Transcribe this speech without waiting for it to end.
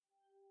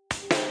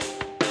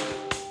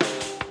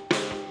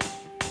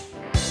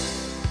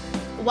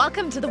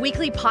Welcome to the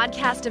weekly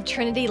podcast of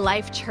Trinity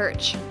Life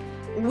Church.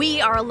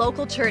 We are a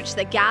local church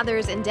that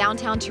gathers in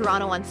downtown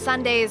Toronto on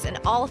Sundays and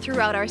all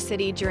throughout our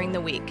city during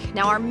the week.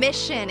 Now, our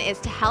mission is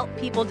to help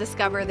people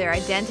discover their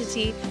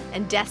identity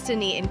and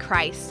destiny in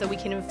Christ so we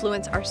can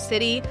influence our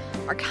city,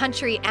 our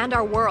country, and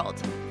our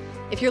world.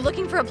 If you're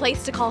looking for a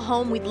place to call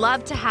home, we'd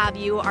love to have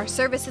you. Our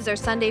services are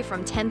Sunday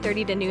from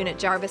 10:30 to noon at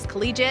Jarvis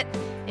Collegiate.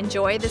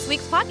 Enjoy this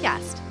week's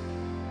podcast.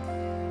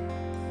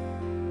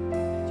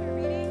 Our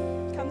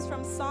reading comes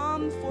from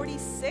Psalm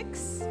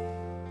 46.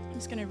 I'm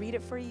just going to read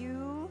it for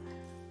you.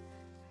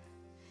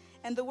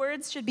 And the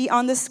words should be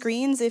on the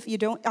screen if you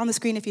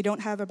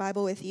don't have a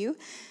Bible with you.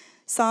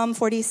 Psalm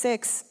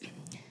 46.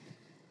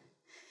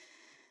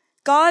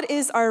 God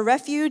is our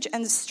refuge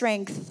and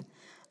strength,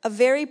 a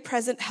very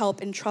present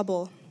help in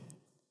trouble.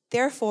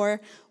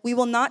 Therefore, we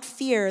will not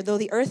fear though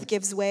the earth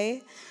gives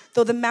way,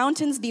 though the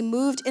mountains be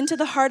moved into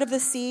the heart of the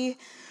sea,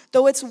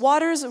 though its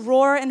waters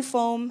roar and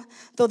foam,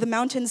 though the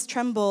mountains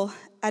tremble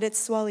at its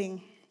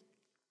swelling.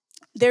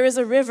 There is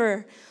a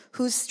river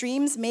whose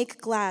streams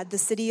make glad the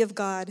city of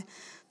God,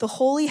 the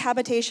holy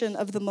habitation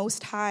of the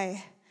Most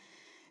High.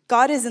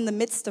 God is in the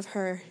midst of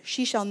her.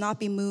 She shall not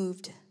be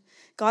moved.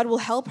 God will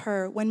help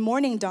her when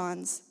morning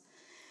dawns.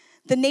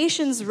 The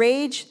nations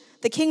rage,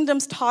 the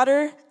kingdoms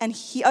totter, and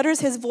he utters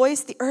his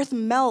voice, the earth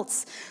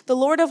melts. The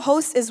Lord of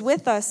hosts is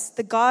with us.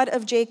 The God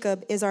of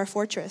Jacob is our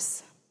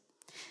fortress.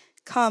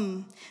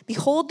 Come,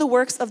 behold the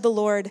works of the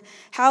Lord,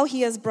 how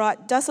he has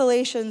brought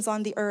desolations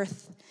on the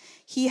earth.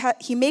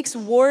 He makes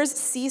wars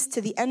cease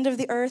to the end of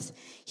the earth.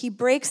 He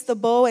breaks the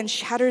bow and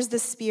shatters the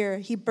spear.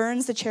 He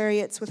burns the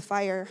chariots with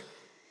fire.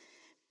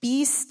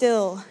 Be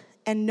still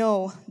and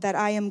know that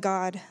I am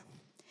God.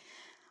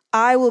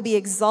 I will be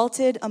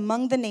exalted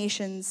among the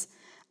nations.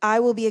 I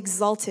will be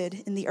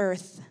exalted in the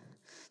earth.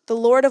 The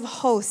Lord of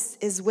hosts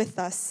is with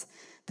us.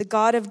 The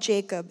God of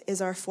Jacob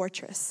is our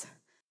fortress.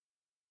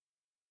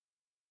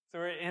 So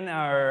we're in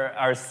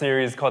our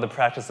series called The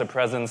Practice of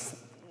Presence,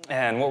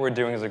 and what we're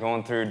doing is we're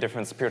going through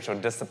different spiritual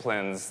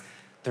disciplines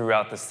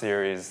throughout the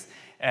series.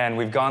 And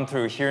we've gone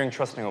through hearing,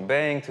 trusting,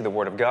 obeying through the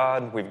Word of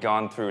God. We've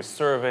gone through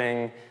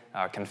serving,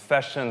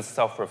 confession,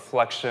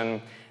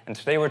 self-reflection. And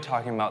today we're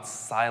talking about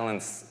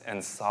silence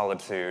and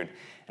solitude.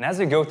 And as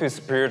we go through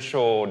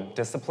spiritual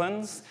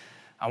disciplines,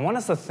 I want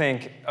us to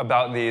think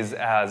about these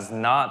as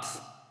not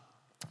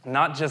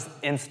just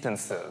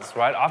instances,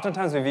 right?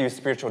 Oftentimes we view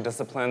spiritual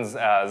disciplines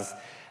as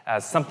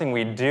something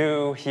we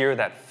do here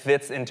that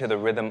fits into the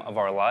rhythm of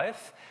our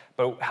life,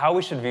 but how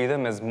we should view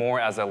them is more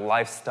as a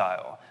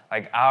lifestyle.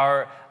 Like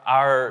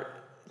our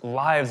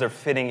lives are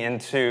fitting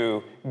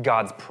into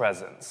God's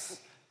presence,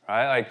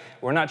 right? Like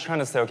we're not trying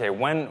to say, okay,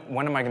 when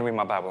am I going to read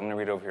my Bible? I'm going to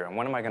read it over here. And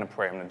when am I going to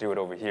pray? I'm going to do it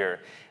over here.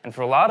 And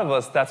for a lot of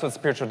us, that's what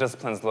spiritual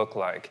disciplines look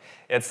like.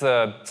 It's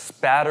a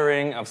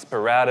spattering of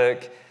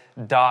sporadic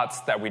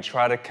dots that we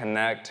try to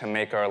connect to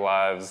make our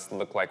lives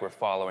look like we're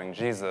following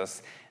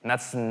Jesus. And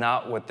that's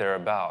not what they're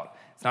about.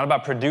 It's not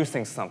about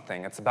producing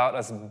something. It's about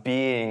us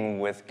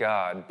being with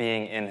God,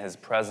 being in His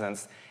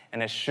presence,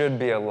 and it should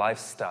be a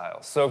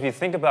lifestyle. So if you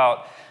think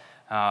about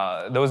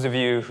those of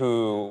you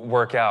who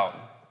work out,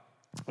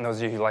 and those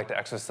of you who like to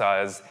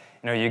exercise,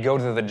 you go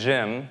to the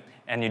gym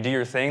and you do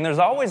your thing. There's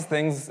always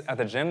things at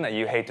the gym that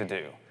you hate to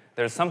do.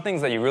 There's some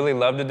things that you really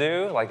love to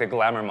do, like the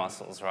glamour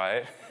muscles,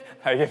 right?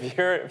 Like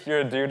if you're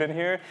a dude in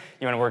here,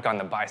 you want to work on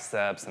the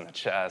biceps and the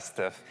chest.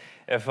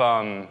 If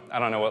I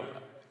don't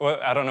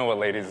know what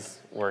ladies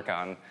work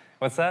on.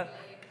 What's that?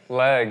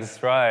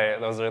 Legs, right?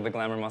 Those are the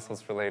glamour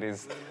muscles for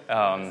ladies.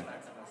 Yeah,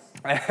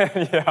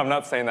 I'm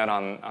not saying that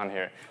on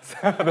here.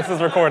 So this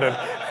is recorded.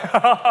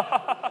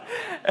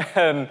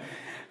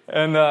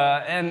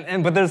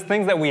 But there's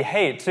things that we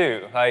hate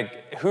too.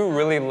 Like who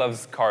really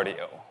loves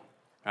cardio?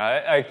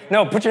 Right?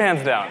 No, put your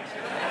hands down.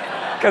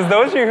 Because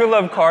those of you who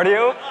love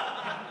cardio,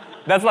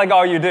 that's like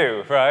all you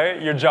do,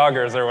 right? You're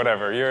joggers or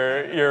whatever.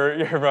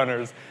 You're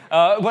runners.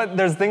 But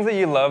there's things that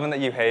you love and that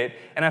you hate.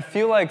 And I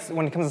feel like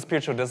when it comes to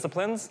spiritual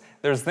disciplines,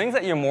 there's things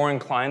that you're more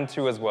inclined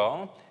to as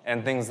well,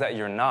 and things that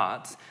you're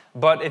not.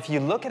 But if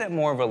you look at it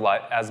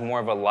as more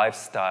of a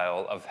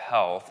lifestyle of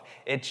health,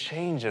 it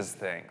changes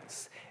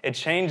things. It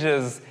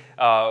changes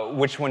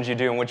which ones you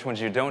do and which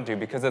ones you don't do,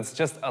 because it's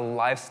just a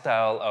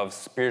lifestyle of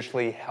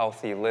spiritually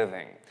healthy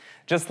living.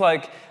 Just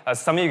like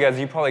some of you guys,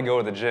 you probably go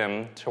to the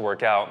gym to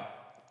work out.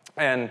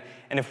 And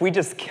if we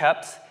just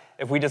kept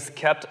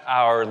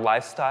our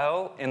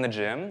lifestyle in the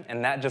gym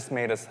and that just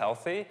made us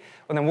healthy,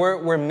 well then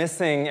we're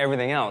missing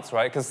everything else,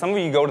 right? Because some of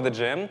you go to the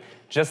gym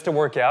just to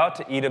work out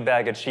to eat a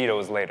bag of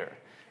Cheetos later,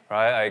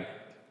 right?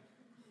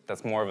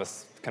 That's more of a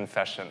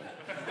confession.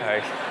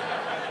 Like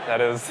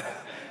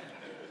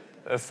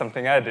that's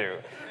something I do.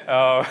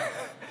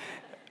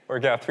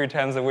 Work out 3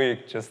 times a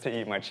week just to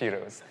eat my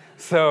Cheetos.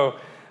 So.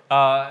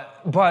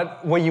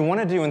 But what you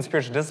want to do in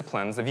spiritual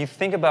disciplines, if you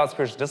think about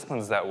spiritual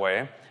disciplines that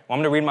way, well, I'm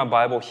going to read my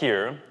Bible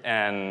here,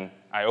 and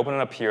I open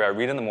it up here, I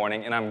read in the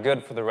morning, and I'm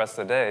good for the rest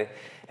of the day.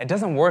 It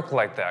doesn't work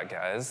like that,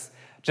 guys.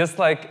 Just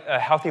like a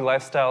healthy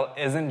lifestyle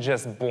isn't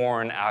just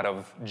born out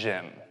of the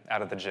gym,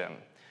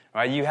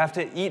 right? You have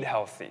to eat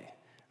healthy,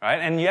 right?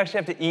 And you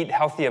actually have to eat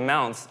healthy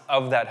amounts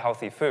of that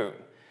healthy food,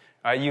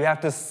 right? You have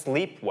to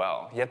sleep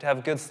well. You have to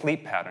have good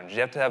sleep patterns.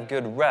 You have to have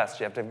good rest.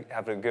 You have to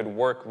have a good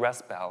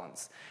work-rest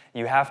balance.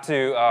 You have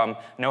to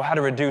know how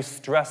to reduce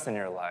stress in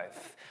your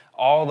life,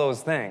 all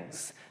those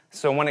things.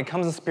 So when it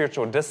comes to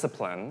spiritual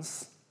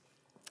disciplines,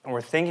 and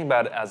we're thinking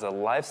about it as a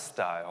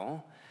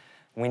lifestyle,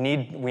 we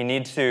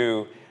need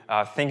to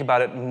think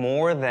about it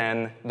more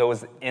than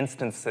those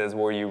instances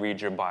where you read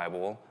your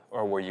Bible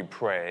or where you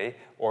pray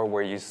or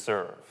where you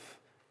serve.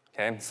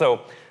 Okay?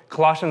 So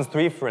Colossians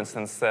 3, for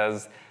instance,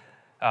 says,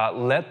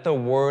 let the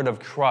word of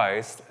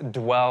Christ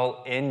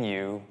dwell in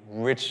you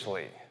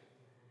richly.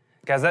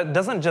 Guys, that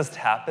doesn't just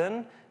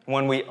happen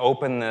when we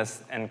open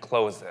this and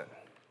close it.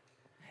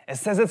 It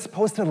says it's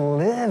supposed to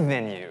live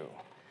in you.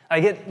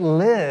 Like it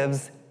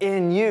lives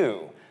in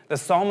you. The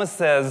psalmist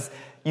says,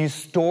 you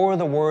store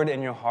the word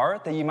in your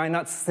heart that you might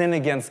not sin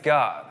against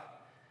God.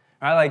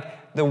 Right?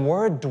 Like the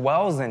word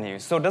dwells in you.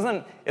 So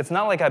it's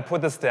not like I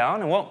put this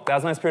down and well,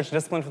 that's my spiritual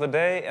discipline for the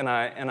day and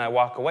I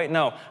walk away.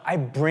 No, I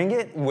bring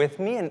it with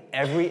me in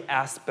every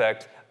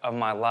aspect of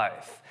my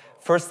life.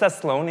 1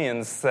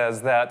 Thessalonians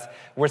says that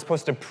we're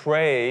supposed to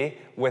pray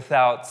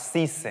without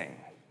ceasing.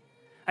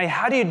 I mean,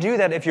 how do you do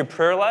that if your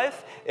prayer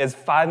life is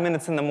 5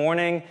 minutes in the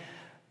morning,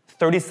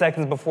 30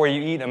 seconds before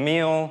you eat a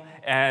meal,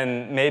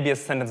 and maybe a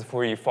sentence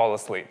before you fall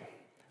asleep?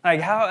 Like,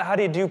 how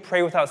do you do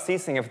pray without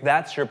ceasing if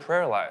that's your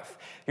prayer life?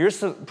 Your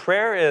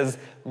prayer is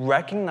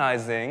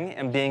recognizing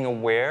and being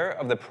aware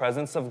of the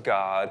presence of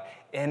God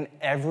in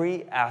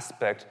every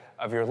aspect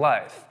of your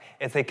life.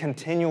 It's a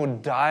continual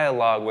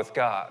dialogue with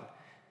God.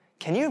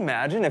 Can you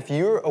imagine if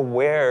you're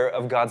aware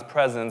of God's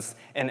presence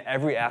in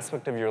every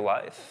aspect of your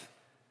life?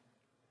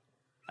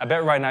 I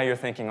bet right now you're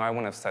thinking, oh, I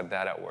wouldn't have said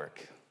that at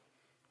work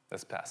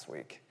this past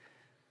week.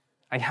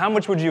 Like, how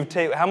much would you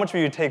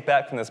take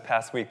back from this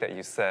past week that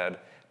you said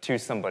to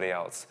somebody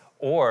else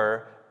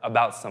or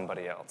about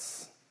somebody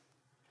else?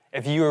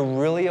 If you are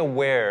really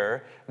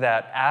aware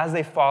that as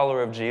a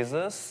follower of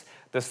Jesus,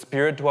 the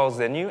Spirit dwells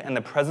in you and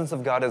the presence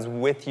of God is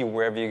with you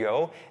wherever you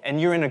go, and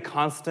you're in a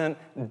constant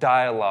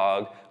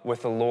dialogue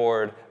with the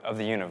Lord of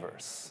the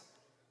universe.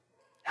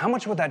 How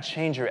much would that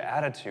change your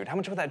attitude? How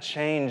much would that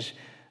change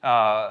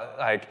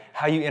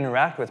how you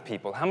interact with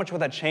people? How much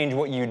would that change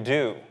what you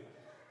do?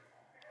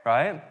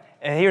 Right?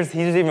 And here's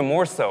even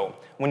more so.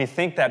 When you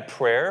think that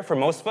prayer, for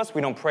most of us,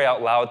 we don't pray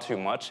out loud too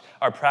much.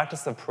 Our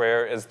practice of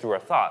prayer is through our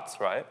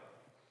thoughts, right?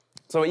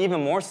 So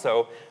even more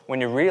so,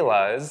 when you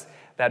realize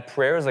that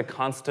prayer is a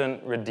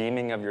constant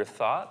redeeming of your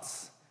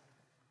thoughts,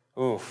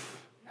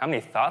 oof, how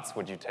many thoughts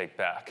would you take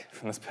back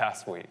from this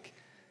past week,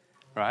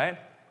 right?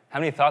 How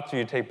many thoughts do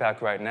you take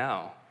back right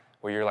now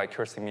where you're like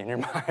cursing me in your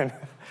mind?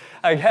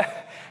 Like,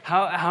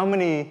 how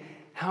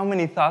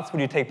many thoughts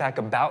would you take back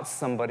about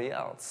somebody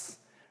else?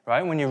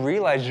 Right? When you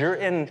realize you're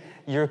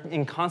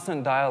in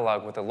constant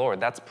dialogue with the Lord,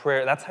 that's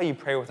prayer. That's how you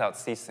pray without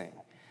ceasing.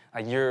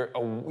 Like you're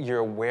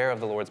aware of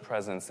the Lord's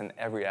presence in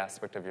every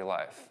aspect of your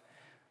life.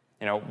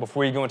 You know,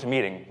 before you go into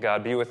meeting,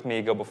 God, be with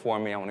me, go before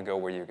me, I want to go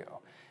where you go.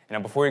 You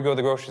know, before you go to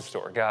the grocery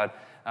store, God,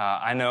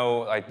 I know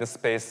like this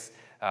space,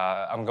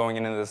 I'm going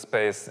into this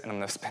space and I'm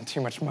going to spend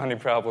too much money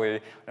probably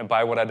and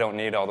buy what I don't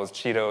need, all those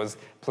Cheetos.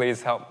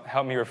 Please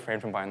help me refrain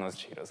from buying those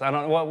Cheetos. I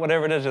don't know,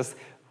 whatever it is, just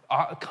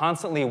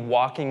constantly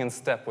walking in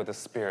step with the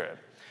Spirit.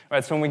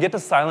 Right, so when we get to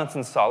silence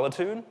and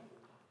solitude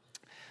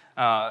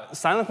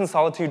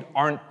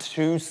aren't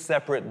two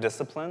separate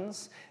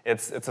disciplines.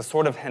 It's a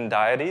sort of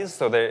hendiades,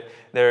 so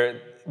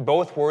they're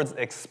both words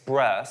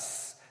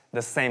express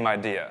the same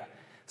idea.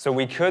 So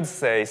we could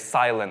say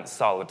silent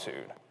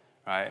solitude,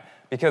 right?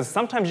 Because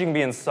sometimes you can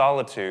be in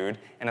solitude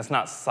and it's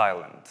not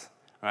silent,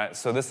 right?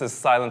 So this is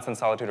silence and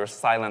solitude or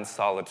silent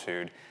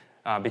solitude.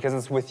 Because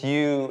it's with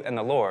you and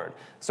the Lord.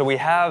 So we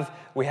have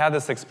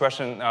this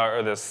expression,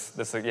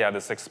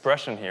 this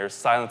expression here,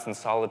 silence and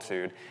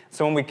solitude.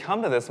 So when we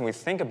come to this and we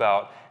think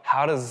about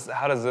how does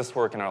this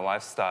work in our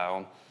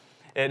lifestyle,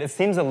 it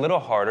seems a little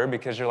harder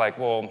because you're like,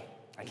 well,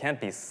 I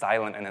can't be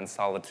silent and in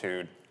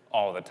solitude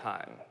all the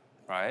time,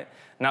 right?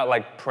 Not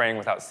like praying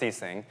without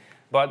ceasing,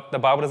 but the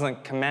Bible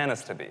doesn't command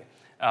us to be.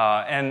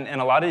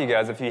 And a lot of you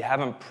guys, if you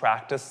haven't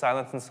practiced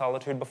silence and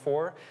solitude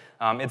before,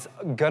 it's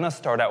going to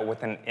start out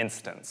with an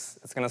instance.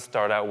 It's going to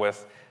start out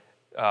with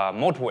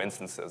multiple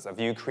instances of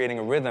you creating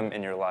a rhythm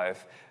in your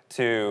life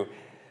so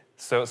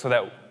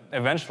that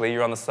eventually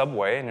you're on the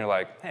subway and you're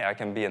like, hey, I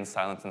can be in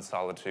silence and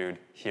solitude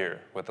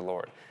here with the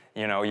Lord.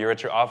 You know, you're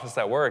at your office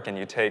at work and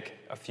you take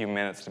a few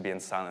minutes to be in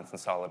silence and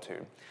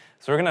solitude.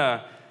 So I'm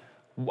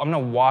going to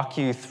walk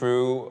you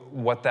through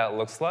what that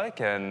looks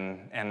like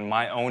and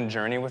my own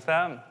journey with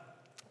that.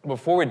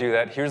 Before we do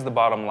that, here's the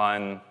bottom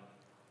line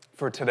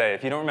for today.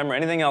 If you don't remember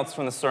anything else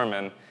from the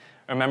sermon,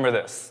 remember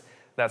this,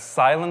 that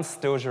silence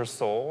stills your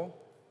soul,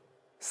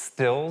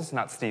 stills,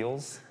 not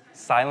steals.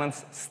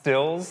 Silence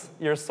stills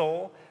your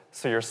soul,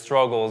 so your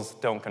struggles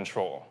don't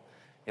control.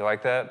 You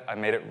like that? I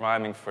made it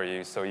rhyming for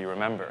you so you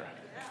remember.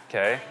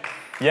 Okay?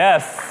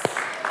 Yes!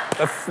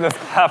 Let's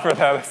clap for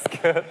that.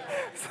 That's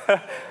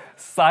good.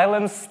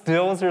 Silence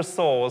stills your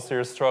soul so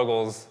your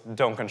struggles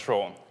don't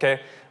control.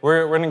 Okay?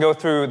 We're going to go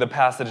through the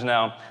passage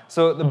now.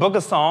 So the book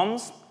of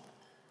Psalms,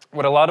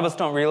 what a lot of us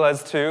don't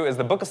realize too, is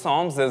the book of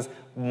Psalms is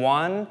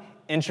one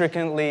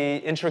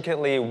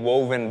intricately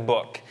woven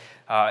book.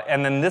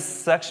 And then this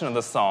section of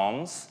the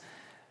Psalms,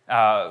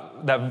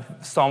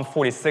 that Psalm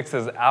 46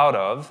 is out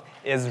of,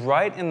 is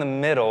right in the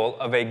middle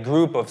of a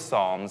group of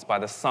Psalms by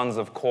the sons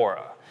of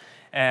Korah.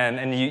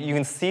 And you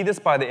can see this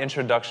by the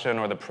introduction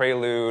or the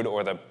prelude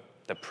or the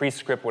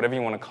prescript, whatever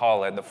you want to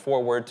call it, the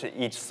foreword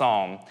to each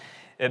psalm.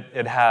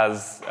 It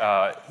has,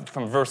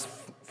 from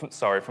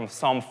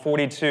Psalm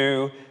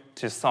 42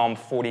 to Psalm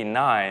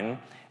 49,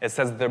 it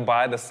says they're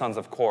by the sons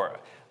of Korah.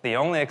 The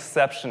only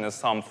exception is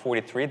Psalm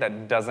 43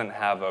 that doesn't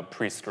have a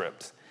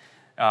prescript.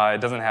 It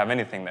doesn't have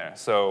anything there.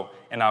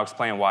 And I'll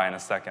explain why in a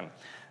second.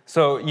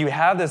 So you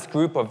have this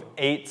group of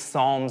 8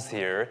 psalms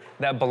here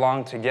that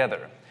belong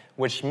together,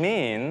 which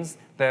means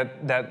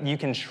that you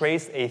can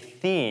trace a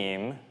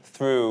theme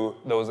through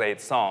those 8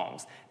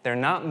 psalms. They're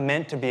not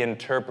meant to be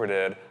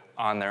interpreted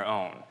on their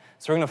own.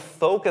 So we're going to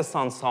focus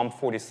on Psalm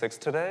 46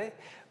 today,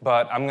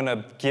 but I'm going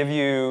to give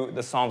you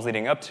the psalms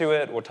leading up to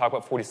it. We'll talk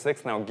about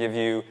 46, and I'll give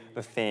you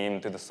the theme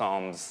to the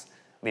psalms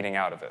leading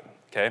out of it.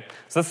 Okay?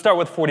 So let's start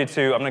with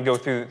 42. I'm going to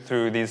go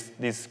through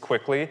these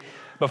quickly.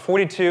 But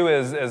 42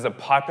 is a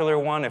popular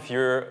one. If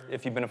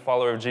you've been a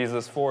follower of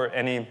Jesus for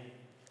any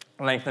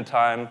length of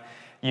time,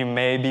 you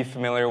may be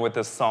familiar with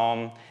this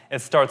psalm.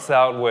 It starts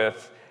out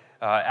with,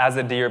 as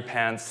a deer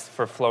pants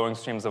for flowing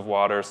streams of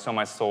water, so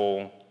my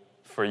soul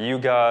for you,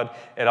 God.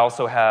 It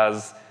also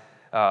has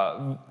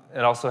the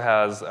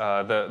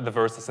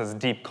verse that says,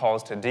 deep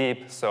calls to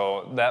deep,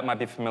 so that might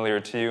be familiar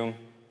to you.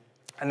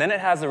 And then it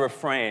has a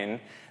refrain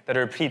that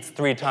repeats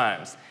 3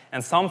 times.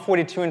 And Psalm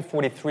 42 and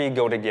 43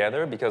 go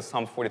together because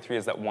Psalm 43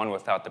 is that one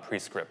without the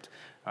prescript.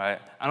 Right?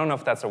 I don't know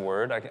if that's a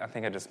word. I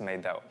think I just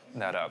made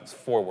that up. It's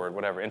foreword,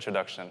 whatever,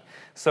 introduction.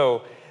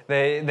 So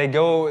they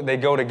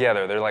go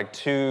together. They're like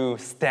 2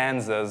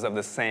 stanzas of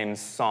the same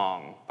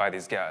song by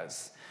these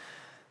guys.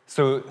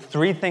 So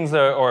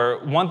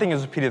one thing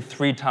is repeated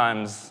 3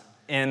 times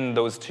in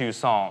those 2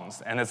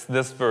 psalms. And it's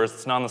this verse.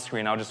 It's not on the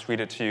screen. I'll just read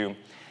it to you.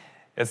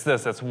 It's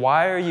this. It's,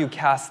 why are you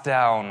cast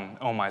down,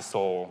 O my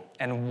soul?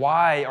 And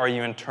why are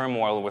you in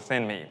turmoil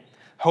within me?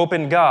 Hope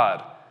in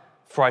God,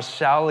 for I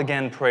shall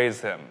again praise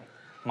him,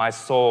 my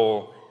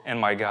soul and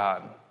my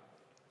God.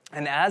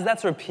 And as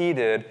that's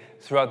repeated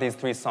throughout these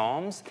 3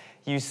 psalms,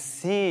 you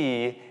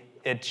see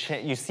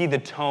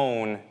the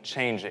tone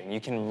changing. You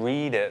can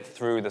read it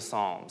through the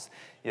psalms.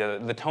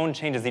 The tone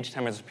changes each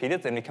time it's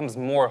repeated, and it becomes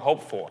more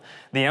hopeful.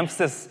 The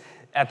emphasis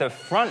at the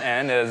front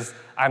end is,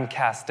 I'm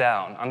cast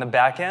down. On the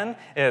back end,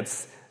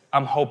 it's,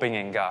 I'm hoping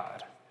in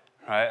God.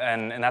 Right?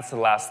 And that's the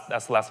last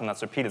one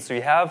that's repeated. So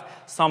you have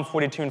Psalm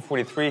 42 and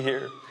 43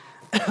 here.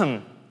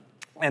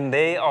 And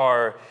they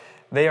are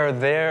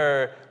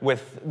there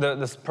with,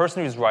 this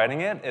person who's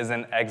writing it is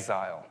in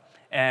exile.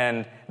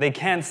 And they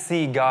can't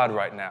see God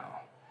right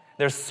now.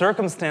 Their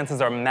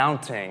circumstances are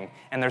mounting,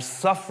 and their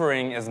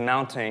suffering is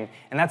mounting,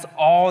 and that's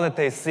all that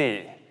they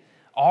see.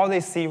 All they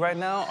see right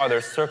now are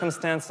their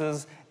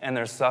circumstances and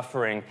their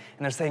suffering.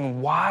 And they're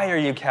saying, why are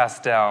you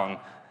cast down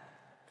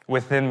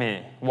within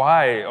me?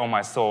 Why, oh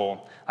my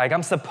soul? Like,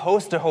 I'm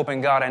supposed to hope in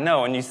God, I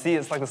know. And you see,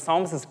 it's like the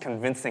psalmist is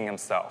convincing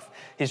himself.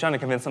 He's trying to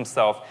convince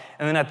himself.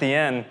 And then at the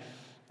end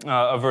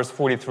of verse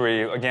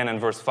 43, again in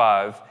verse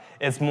 5,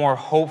 it's more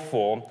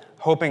hopeful.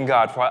 Hope in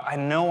God, for I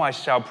know I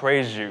shall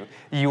praise you.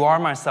 You are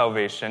my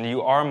salvation.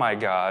 You are my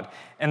God.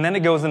 And then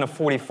it goes into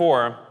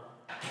 44,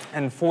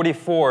 and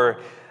 44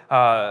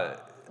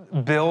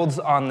 builds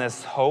on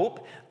this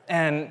hope.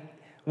 And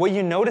what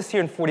you notice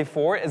here in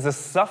 44 is the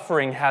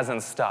suffering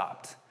hasn't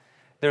stopped.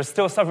 There's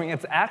still suffering.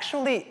 It's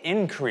actually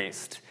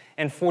increased.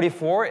 In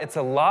 44, it's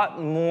a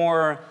lot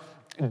more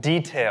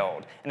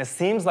detailed. And it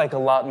seems like a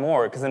lot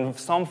more, because in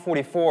Psalm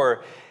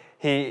 44,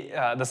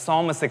 the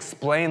psalmist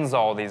explains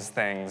all these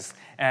things.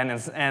 And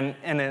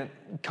it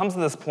comes to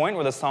this point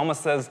where the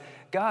psalmist says,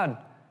 God,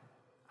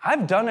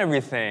 I've done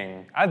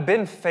everything. I've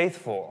been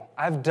faithful.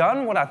 I've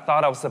done what I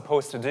thought I was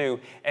supposed to do,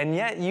 and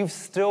yet you've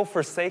still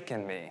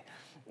forsaken me.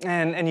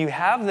 And you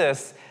have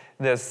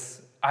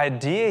this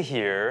idea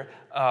here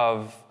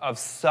of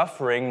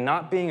suffering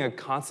not being a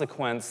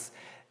consequence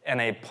and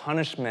a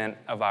punishment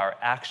of our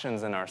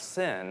actions and our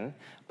sin,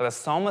 but the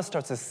psalmist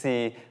starts to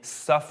see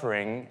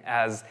suffering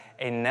as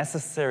a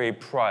necessary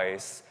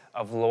price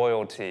of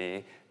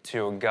loyalty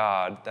to a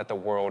God that the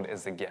world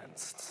is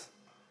against.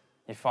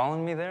 You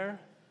following me there?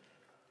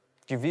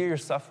 Do you view your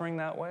suffering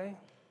that way?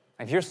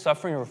 If you're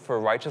suffering for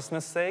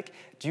righteousness' sake,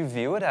 do you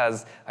view it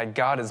as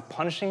God is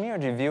punishing me, or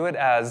do you view it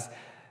as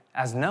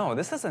no,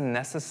 this is a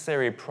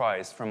necessary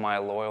price for my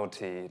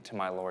loyalty to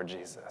my Lord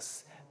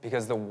Jesus?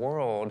 Because the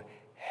world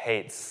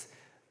hates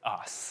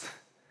us.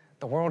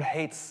 The world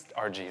hates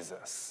our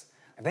Jesus.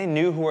 If they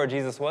knew who our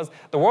Jesus was,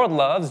 the world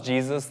loves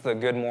Jesus, the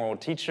good moral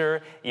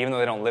teacher, even though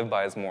they don't live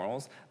by his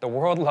morals. The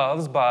world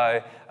loves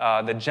by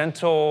the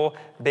gentle,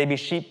 baby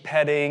sheep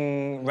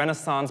petting,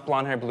 Renaissance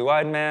blonde-haired,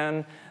 blue-eyed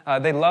man.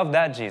 They love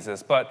that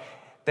Jesus, but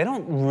they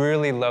don't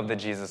really love the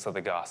Jesus of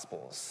the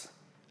Gospels.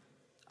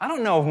 I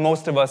don't know if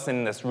most of us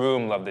in this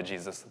room love the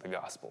Jesus of the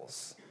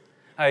Gospels.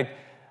 I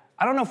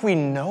don't know if we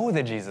know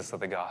the Jesus of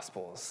the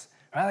Gospels.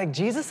 Right?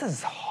 Jesus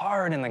is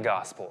hard in the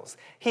Gospels.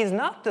 He's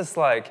not this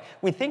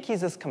we think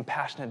he's this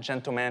compassionate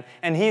gentleman,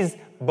 and he's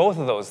both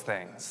of those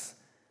things.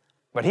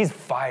 But he's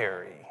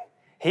fiery.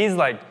 He's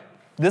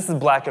this is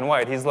black and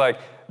white. He's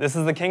this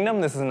is the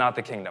kingdom, this is not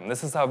the kingdom.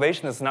 This is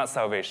salvation, this is not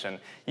salvation.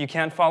 You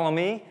can't follow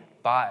me?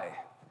 Bye.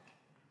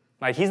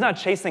 He's not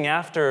chasing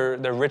after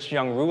the rich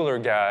young ruler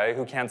guy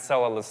who can't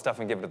sell all this stuff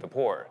and give it to the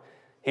poor.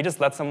 He just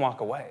lets them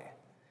walk away.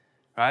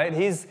 Right?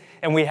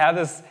 And we have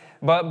this,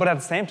 but at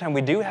the same time,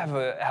 we do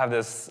have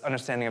this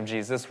understanding of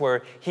Jesus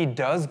where he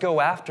does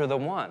go after the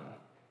one,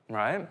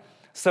 right?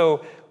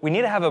 So we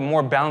need to have a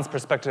more balanced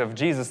perspective of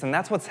Jesus, and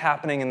that's what's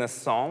happening in this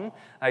psalm.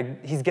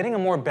 He's getting a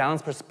more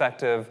balanced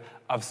perspective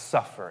of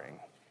suffering.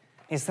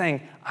 He's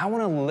saying, I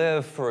want to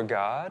live for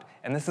God,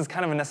 and this is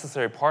kind of a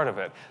necessary part of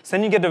it. So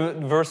then you get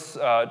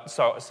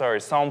to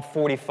Psalm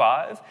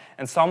 45,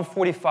 and Psalm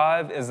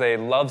 45 is a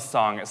love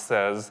song, it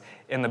says,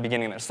 in the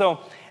beginning there.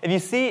 So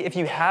if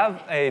you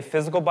have a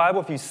physical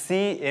Bible, if you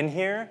see in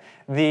here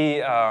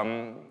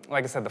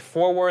like I said, the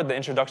foreword, the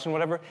introduction,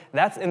 whatever,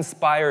 that's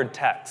inspired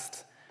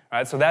text.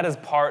 Right? So that is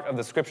part of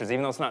the scriptures,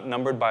 even though it's not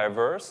numbered by a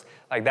verse,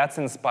 that's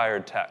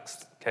inspired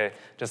text. Okay,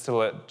 just to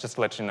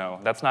let you know.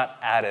 That's not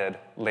added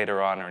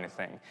later on or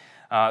anything.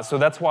 So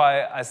that's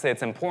why I say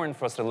it's important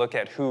for us to look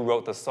at who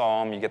wrote the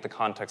psalm, you get the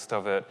context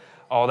of it,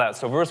 all that.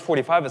 So verse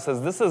 45, it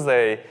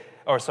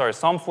says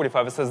Psalm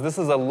 45, it says this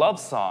is a love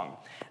song.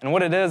 And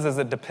what it is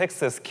it depicts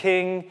this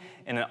king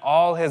in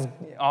all his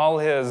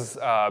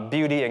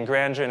beauty and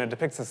grandeur, and it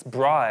depicts this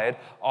bride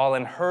all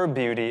in her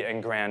beauty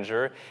and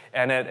grandeur,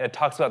 and it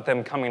talks about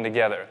them coming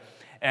together.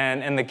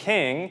 And the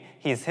king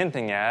he's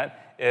hinting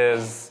at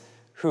is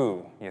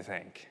who, you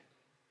think?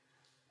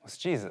 It's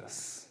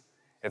Jesus.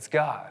 It's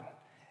God.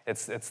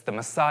 It's the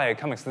Messiah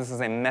coming. So this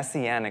is a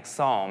messianic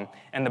psalm.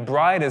 And the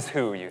bride is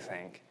who, you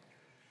think?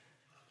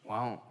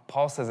 Well,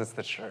 Paul says it's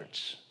the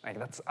church.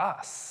 That's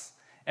us.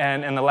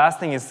 And the last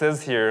thing he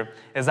says here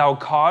is, I will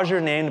cause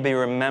your name to be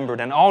remembered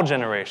in all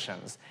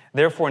generations.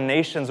 Therefore,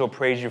 nations will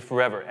praise you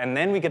forever. And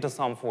then we get to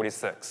Psalm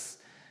 46.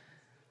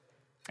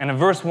 And in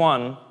verse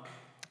 1,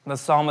 the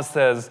psalmist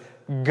says,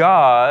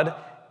 God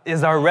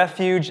is our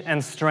refuge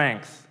and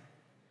strength,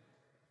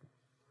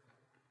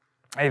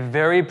 a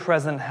very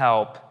present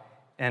help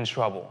in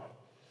trouble.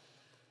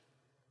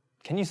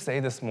 Can you say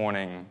this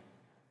morning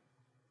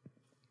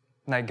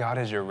that God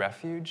is your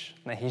refuge,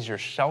 that he's your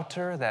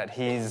shelter, that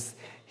he's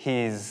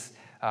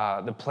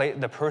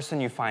the person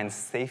you find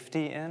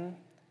safety in?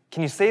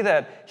 Can you say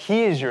that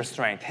he is your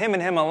strength, him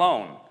and him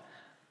alone?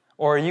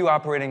 Or are you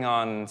operating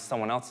on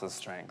someone else's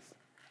strength?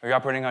 Are you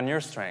operating on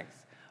your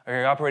strength? Are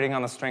you operating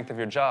on the strength of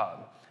your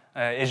job?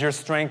 Does your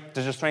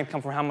strength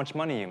come from how much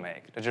money you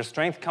make? Does your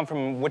strength come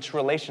from which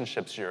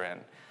relationships you're in?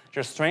 Does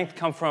your strength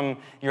come from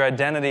your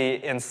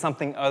identity in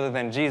something other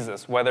than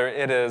Jesus? Whether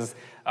it is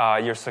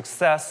your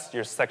success,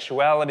 your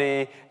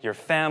sexuality, your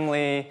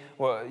family,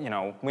 we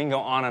can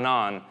go on and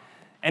on.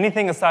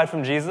 Anything aside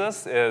from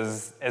Jesus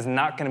is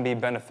not going to be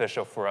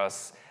beneficial for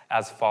us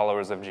as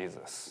followers of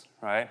Jesus,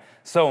 right?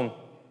 So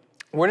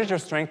where does your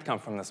strength come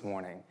from this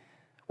morning?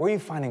 Where are you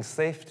finding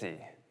safety?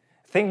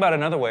 Think about it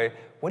another way.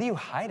 What are you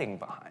hiding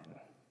behind?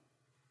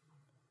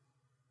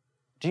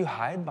 Do you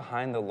hide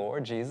behind the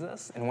Lord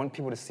Jesus and want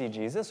people to see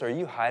Jesus, or are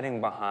you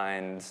hiding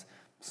behind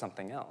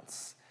something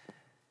else?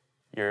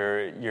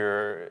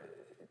 Your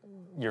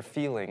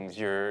feelings,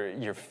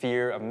 your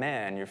fear of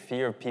man, your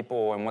fear of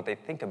people and what they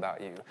think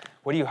about you.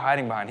 What are you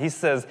hiding behind? He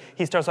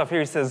starts off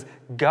here, he says,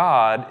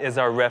 God is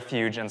our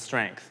refuge and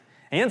strength.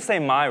 And he didn't say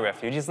my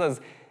refuge. He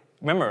says,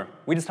 remember,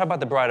 we just talked about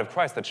the bride of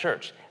Christ, the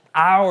church.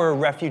 Our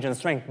refuge and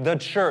strength, the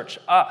church,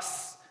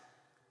 us.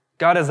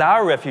 God is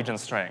our refuge and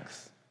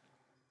strength.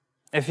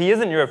 If he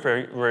isn't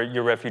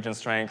your refuge and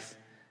strength,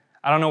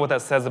 I don't know what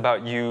that says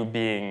about you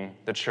being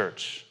the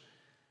church.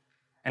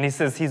 And he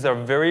says he's our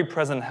very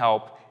present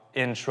help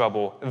in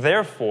trouble.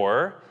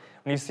 Therefore,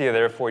 when you see a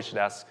therefore, you should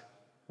ask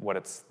what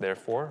it's there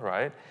for,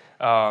 right?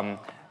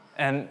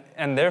 And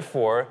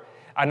therefore,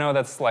 I know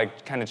that's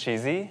kind of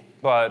cheesy,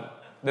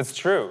 but it's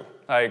true.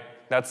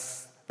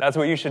 That's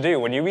what you should do.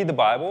 When you read the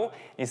Bible,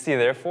 you see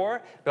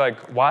therefore, you're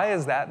like, why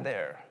is that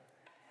there?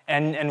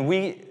 And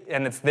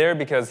it's there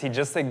because he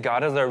just said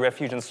God is our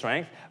refuge and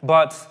strength,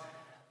 but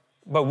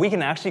we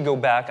can actually go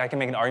back. I can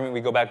make an argument.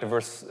 We go back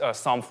to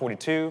Psalm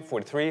 42,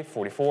 43,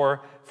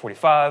 44,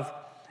 45,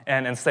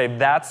 and say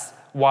that's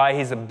why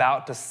he's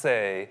about to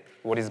say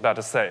what he's about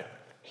to say.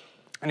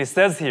 And he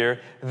says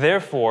here,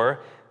 therefore,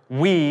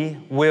 we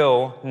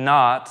will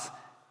not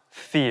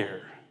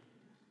fear.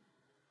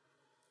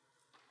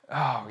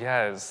 Oh,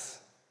 guys.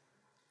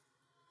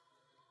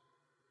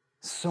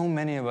 So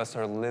many of us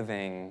are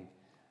living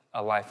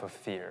a life of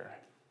fear.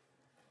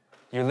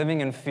 You're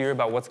living in fear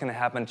about what's going to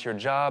happen to your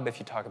job if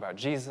you talk about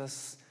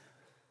Jesus.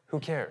 Who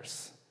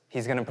cares?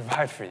 He's going to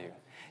provide for you.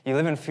 You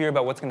live in fear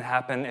about what's going to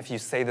happen if you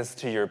say this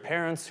to your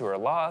parents who are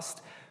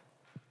lost.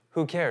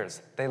 Who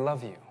cares? They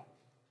love you.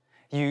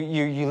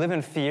 You live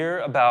in fear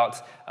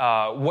about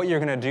what you're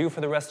going to do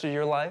for the rest of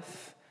your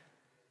life.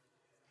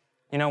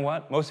 You know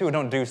what? Most people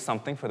don't do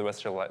something for the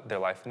rest of their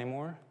life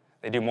anymore.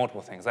 They do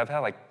multiple things. I've had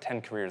like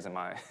 10 careers in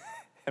my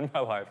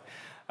life.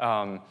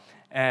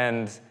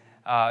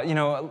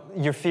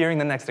 You're fearing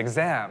the next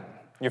exam.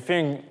 You're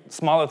fearing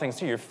smaller things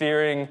too. You're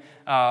fearing,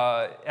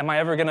 am I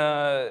ever going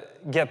to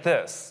get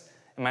this?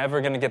 Am I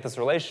ever going to get this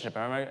relationship?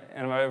 Am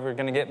I ever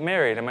going to get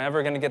married? Am I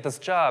ever going to get this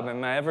job?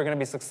 Am I ever going to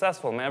be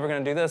successful? Am I ever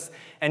going to do this?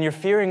 And you're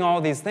fearing all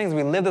these things.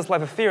 We live this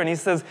life of fear. And he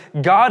says,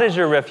 God is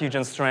your refuge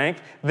and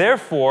strength.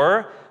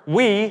 Therefore,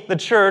 we, the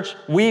church,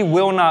 we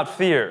will not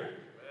fear.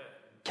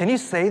 Can you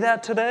say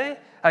that today?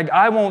 Like,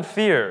 I won't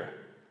fear.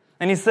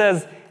 And he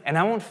says, and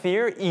I won't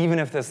fear even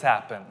if this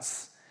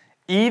happens.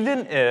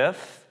 Even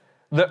if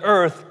the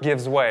earth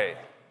gives way.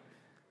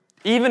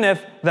 Even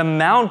if the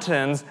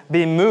mountains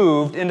be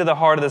moved into the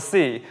heart of the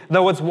sea,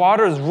 though its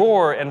waters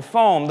roar and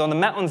foam, though the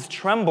mountains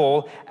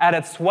tremble at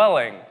its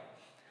swelling.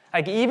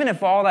 Like, even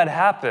if all that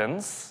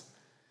happens,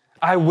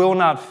 I will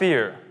not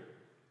fear.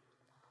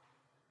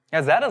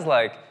 Guys, that's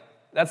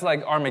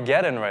like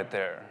Armageddon right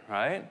there,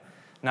 right?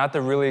 Not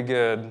the really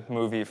good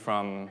movie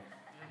from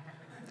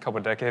a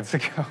couple decades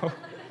ago.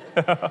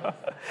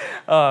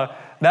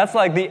 That's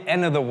like the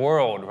end of the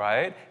world,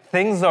 right?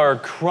 Things are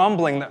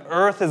crumbling. The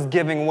earth is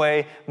giving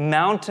way.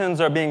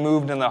 Mountains are being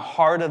moved in the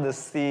heart of the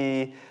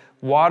sea.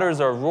 Waters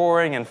are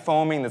roaring and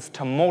foaming. It's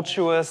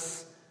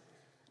tumultuous.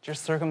 Do your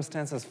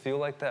circumstances feel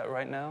like that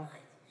right now?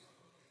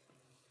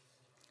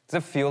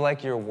 Does it feel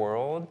like your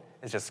world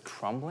is just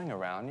crumbling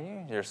around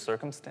you, your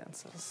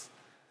circumstances?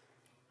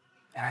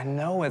 And I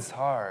know it's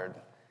hard.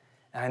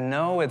 And I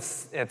know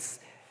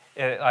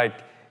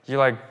you're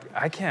like,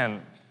 I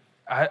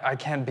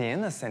can't be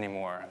in this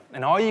anymore.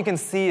 And all you can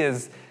see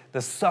is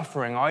the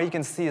suffering. All you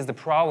can see is the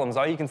problems.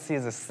 All you can see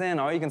is the sin.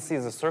 All you can see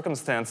is the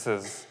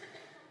circumstances.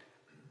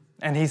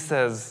 And he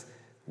says,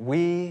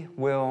 we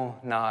will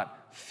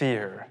not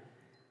fear.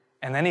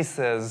 And then he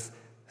says,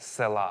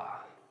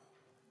 Selah.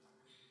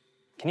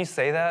 Can you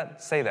say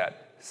that? Say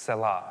that.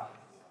 Selah.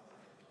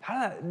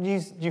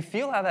 Do you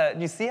feel how that,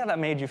 do you see how that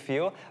made you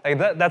feel? Like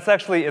that's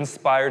actually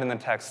inspired in the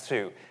text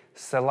too.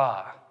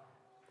 Selah.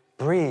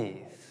 Breathe.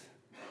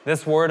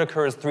 This word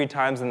occurs 3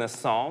 times in this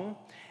psalm.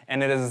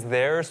 And it is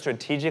there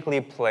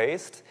strategically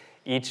placed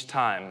each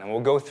time. And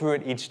we'll go through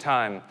it each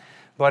time.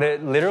 But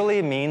it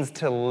literally means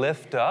to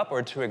lift up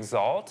or to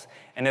exalt.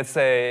 And it's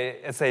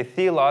a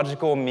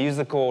theological,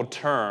 musical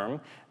term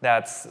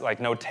that's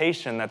like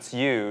notation that's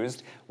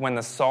used when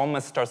the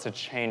psalmist starts to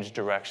change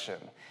direction.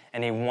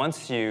 And he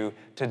wants you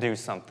to do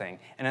something.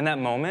 And in that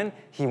moment,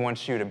 he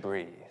wants you to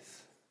breathe.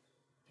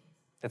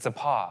 It's a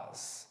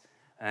pause.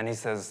 And he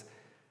says,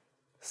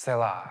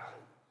 Selah.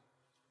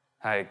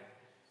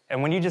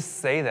 And when you just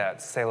say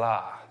that,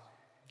 Selah,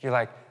 you're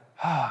like,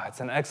 it's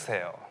an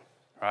exhale,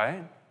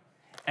 right?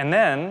 And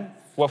then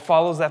what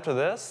follows after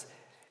this,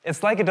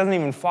 it's like it doesn't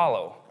even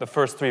follow the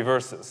first 3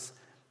 verses.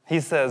 He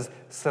says,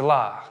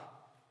 Selah,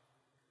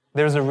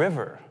 there's a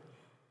river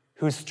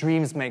whose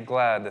streams make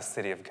glad the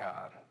city of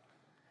God,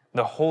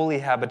 the holy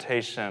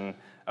habitation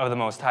of the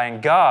Most High.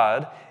 And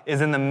God is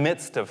in the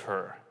midst of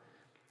her.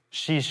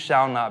 She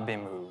shall not be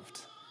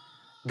moved.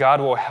 God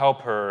will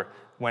help her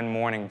when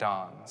morning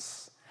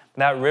dawns.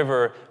 That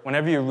river,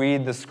 whenever you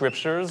read the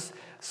scriptures,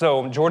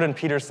 so Jordan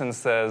Peterson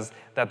says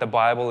that the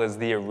Bible is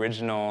the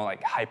original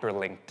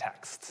hyperlinked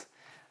text,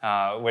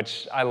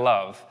 which I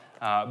love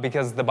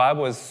because the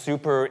Bible is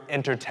super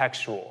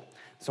intertextual.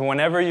 So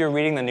whenever you're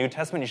reading the New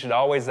Testament, you should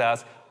always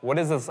ask, what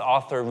is this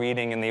author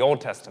reading in the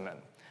Old Testament?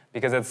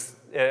 Because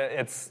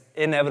it's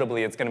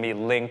inevitably it's going to be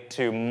linked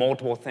to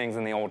multiple things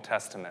in the Old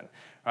Testament.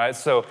 Right?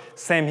 So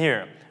same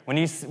here. When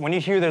you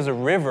hear there's a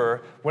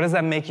river, what does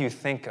that make you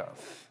think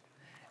of?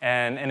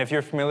 And if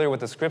you're familiar with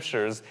the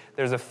scriptures,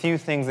 there's a few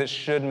things that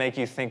should make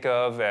you think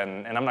of,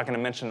 and I'm not going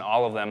to mention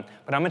all of them,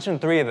 but I'll mention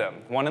 3 of them.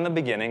 One in the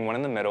beginning, one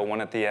in the middle,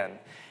 one at the end.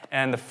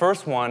 And the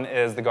first one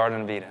is the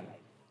Garden of Eden.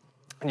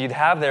 And you'd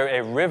have there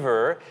a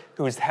river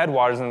whose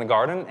headwaters in the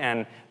garden,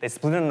 and they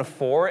split it into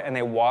 4, and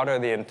they water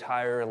the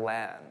entire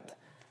land.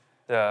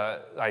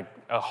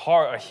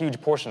 A huge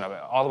portion of it,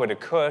 all the way to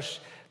Cush.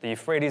 The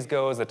Euphrates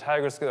goes, the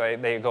Tigris goes,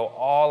 they go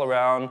all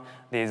around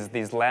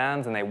these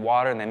lands, and they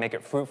water, and they make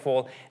it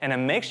fruitful. And it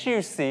makes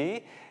you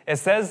see, it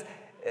says,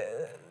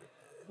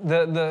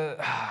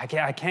 I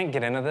can't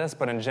get into this,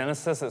 but in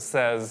Genesis it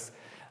says,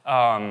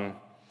 the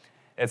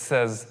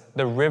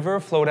river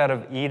flowed out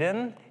of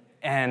Eden,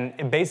 and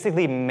it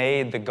basically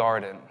made the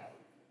garden.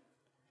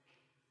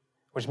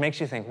 Which makes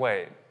you think,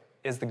 wait,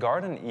 is the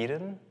garden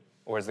Eden,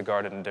 or is the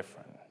garden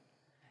different?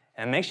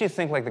 And it makes you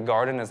think like the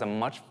garden is a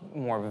much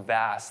more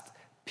vast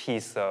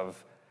piece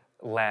of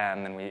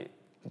land than we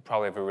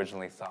probably have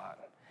originally thought.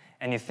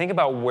 And you think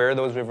about where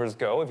those rivers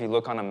go. If you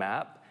look on a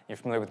map, you're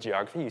familiar with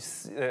geography,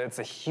 it's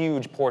a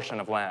huge portion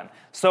of land.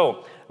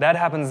 So that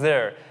happens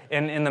there.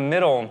 In the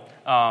middle,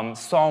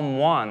 Psalm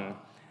 1,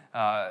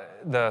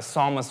 the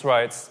psalmist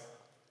writes,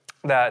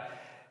 that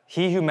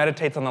he who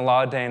meditates on the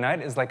law day and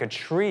night is like a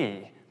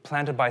tree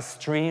planted by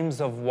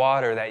streams of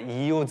water that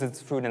yields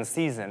its fruit in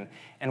season.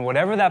 And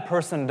whatever that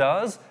person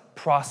does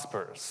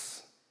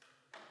prospers.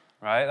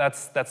 Right?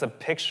 That's a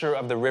picture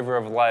of the river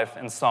of life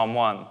in Psalm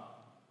 1.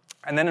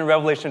 And then in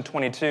Revelation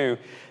 22,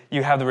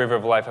 you have the river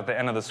of life at the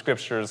end of the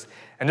scriptures.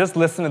 And just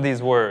listen to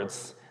these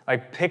words.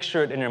 Like,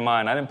 picture it in your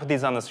mind. I didn't put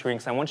these on the screen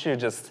because I want you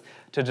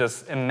to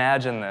just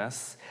imagine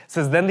this. It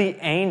says, "Then the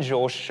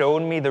angel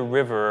showed me the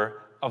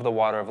river of the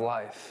water of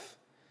life,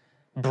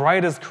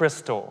 bright as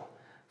crystal,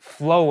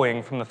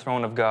 flowing from the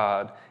throne of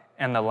God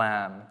and the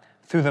Lamb,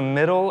 through the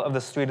middle of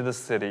the street of the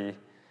city,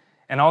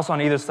 and also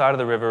on either side of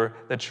the river,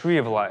 the tree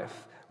of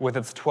life, with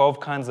its 12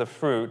 kinds of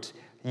fruit,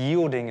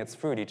 yielding its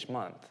fruit each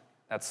month."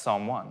 That's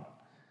Psalm 1.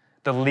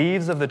 "The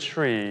leaves of the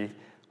tree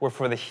were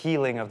for the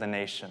healing of the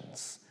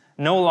nations.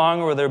 No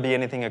longer will there be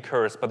anything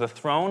accursed, but the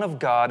throne of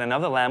God and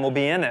of the Lamb will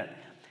be in it,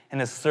 and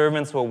his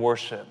servants will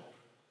worship.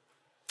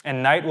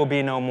 And night will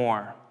be no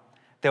more.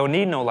 They will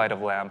need no light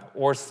of lamp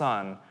or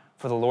sun,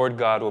 for the Lord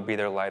God will be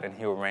their light, and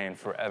he will reign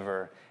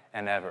forever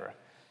and ever."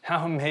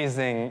 How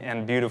amazing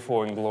and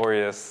beautiful and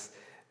glorious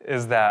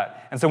is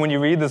that? And so when you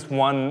read this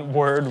one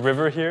word,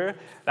 river, here,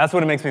 that's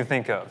what it makes me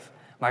think of.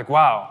 Like,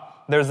 wow,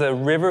 there's a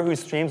river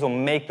whose streams will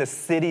make the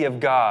city of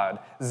God,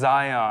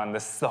 Zion,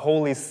 the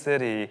holy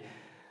city,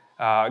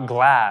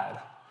 glad.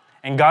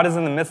 And God is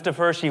in the midst of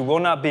her. She will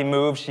not be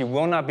moved. She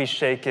will not be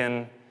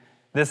shaken.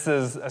 This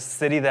is a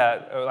city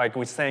that, like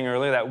we sang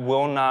earlier, that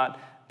will not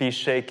be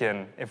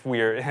shaken if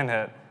we are in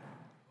it.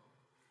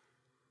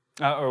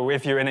 Or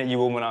if you're in it, you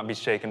will not be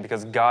shaken,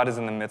 because God is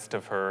in the midst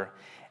of her.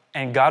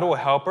 And God will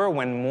help her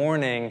when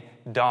morning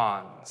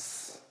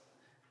dawns.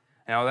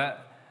 You know,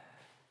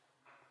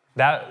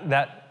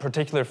 that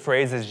particular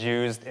phrase is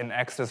used in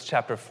Exodus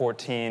chapter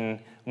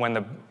 14 when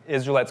the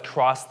Israelites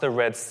cross the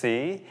Red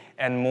Sea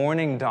and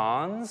morning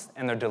dawns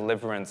and their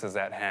deliverance is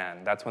at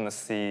hand. That's when the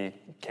sea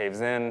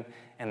caves in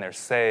and they're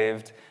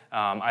saved.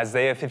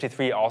 Isaiah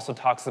 53 also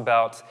talks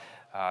about,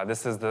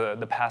 this is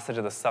the passage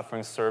of the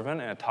suffering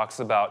servant, and it talks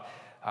about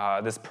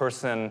this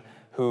person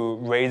who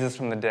raises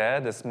from the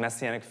dead, this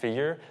messianic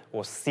figure,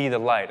 will see the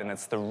light. And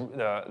it's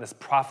this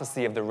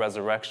prophecy of the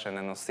resurrection,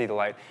 and they'll see the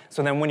light.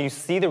 So then when you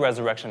see the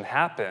resurrection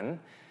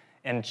happen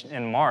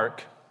in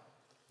Mark,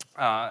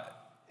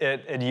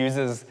 it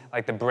uses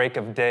like the break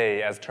of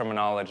day as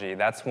terminology.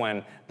 That's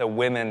when the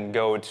women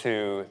go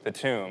to the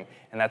tomb,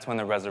 and that's when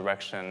the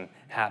resurrection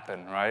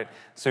happened, right?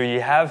 So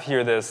you have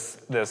here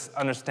this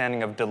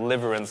understanding of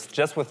deliverance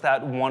just with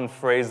that one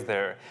phrase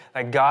there.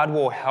 That God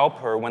will help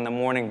her when the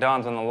morning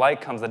dawns. When the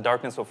light comes, the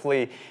darkness will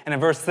flee. And in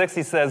verse 6,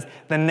 he says,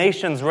 "The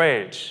nations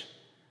rage,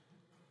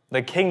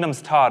 the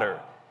kingdoms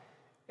totter."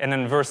 And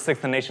in verse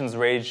 6, the nations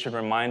rage should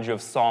remind you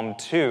of Psalm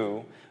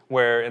 2,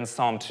 where in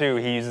Psalm 2,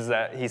 he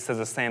says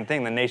the same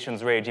thing, the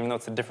nations rage, even though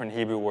it's a different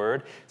Hebrew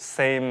word,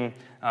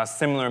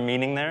 similar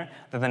meaning there,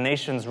 that the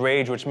nations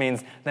rage, which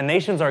means the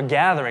nations are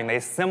gathering, they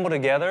assemble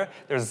together,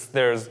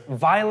 there's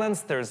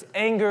violence, there's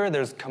anger,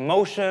 there's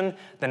commotion,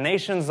 the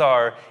nations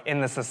are in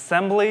this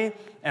assembly,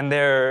 and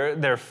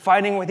they're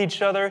fighting with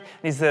each other. And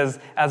he says,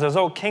 as a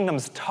result,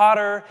 kingdoms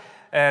totter,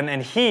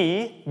 and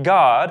he,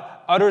 God,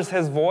 utters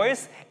his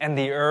voice, and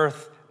the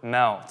earth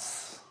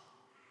melts.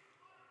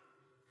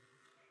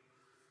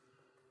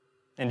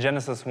 In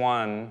Genesis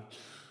 1,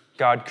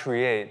 God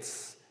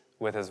creates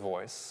with his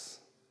voice.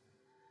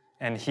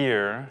 And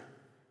here,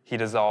 he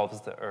dissolves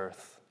the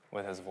earth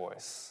with his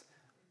voice.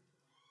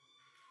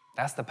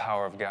 That's the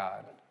power of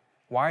God.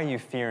 Why are you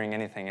fearing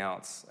anything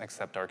else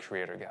except our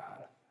Creator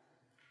God?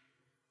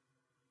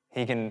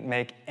 He can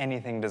make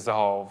anything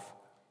dissolve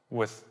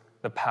with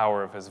the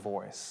power of his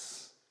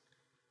voice.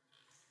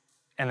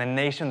 And the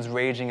nations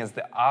raging is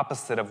the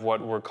opposite of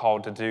what we're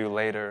called to do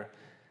later.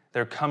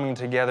 They're coming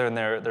together and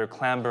they're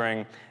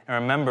clambering. And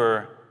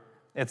remember,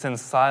 it's in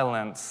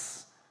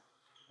silence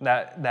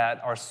that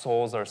our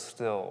souls are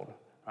stilled,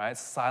 right?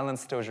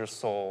 Silence stills your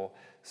soul,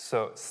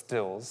 so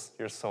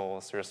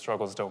your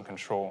struggles don't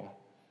control.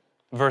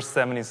 Verse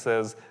 70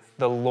 says,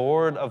 "The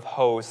Lord of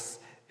hosts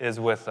is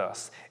with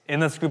us." In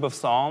this group of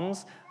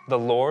Psalms, the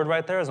Lord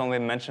right there is only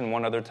mentioned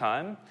one other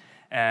time.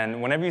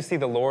 And whenever you see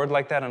the Lord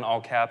like that in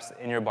all caps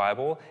in your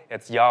Bible,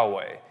 it's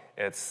Yahweh.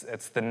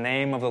 It's the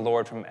name of the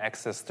Lord from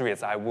Exodus 3.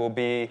 It's I will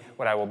be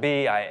what I will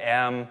be. I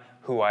am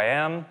who I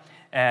am.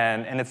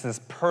 And it's this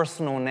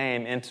personal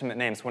name, intimate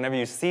name. So whenever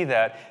you see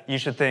that, you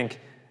should think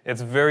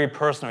it's very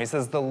personal. He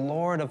says the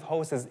Lord of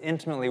hosts is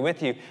intimately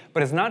with you.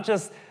 But it's not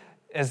just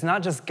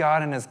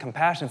God and his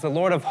compassion. It's the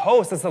Lord of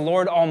hosts. It's the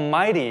Lord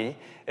Almighty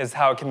is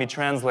how it can be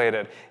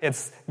translated.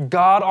 It's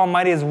God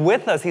Almighty is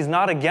with us. He's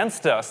not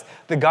against us.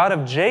 The God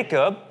of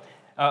Jacob,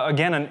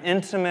 again, an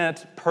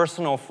intimate,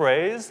 personal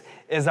phrase,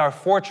 is our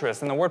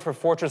fortress. And the word for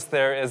fortress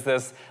there is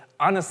this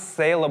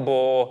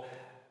unassailable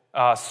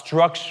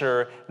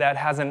structure that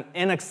has an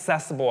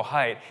inaccessible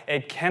height.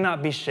 It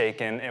cannot be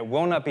shaken. It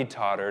will not be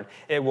tottered.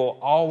 It will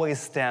always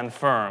stand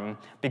firm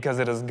because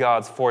it is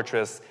God's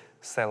fortress,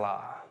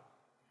 Selah.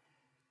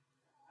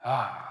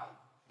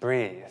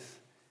 Breathe.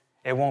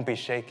 It won't be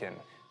shaken.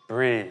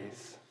 breathe.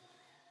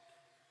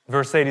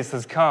 Verse 8, he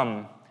says,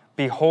 come,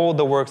 behold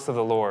the works of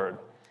the Lord.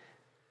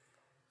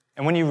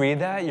 And when you read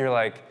that, you're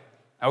like,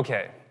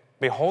 okay,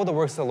 behold the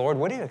works of the Lord.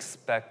 What do you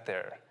expect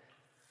there?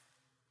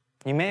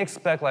 You may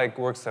expect like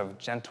works of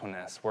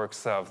gentleness,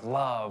 works of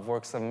love,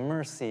 works of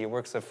mercy,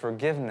 works of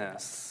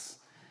forgiveness.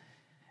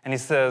 And he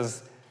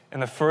says, and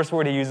the first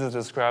word he uses to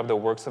describe the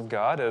works of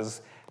God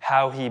is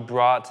how he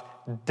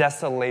brought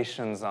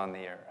desolations on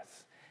the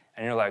earth.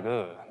 And you're like,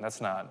 ugh, that's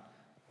not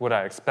what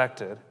I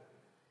expected.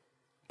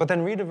 But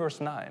then read to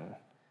verse 9.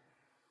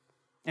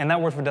 And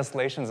that word for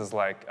desolations is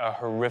like a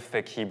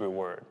horrific Hebrew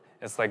word.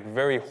 It's like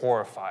very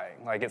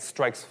horrifying. Like it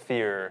strikes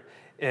fear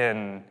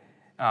in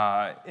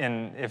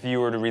if you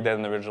were to read that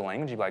in the original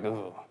language, you'd be like,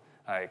 ooh,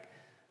 like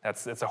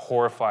it's a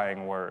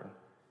horrifying word.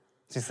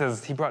 So he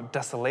says he brought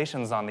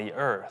desolations on the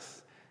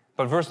earth.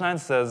 But verse 9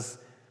 says,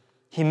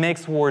 he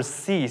makes wars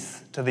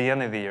cease to the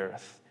end of the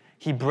earth.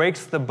 He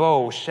breaks the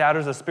bow,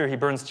 shatters the spear, he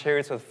burns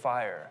chariots with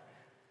fire.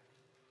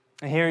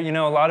 And here,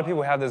 a lot of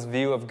people have this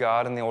view of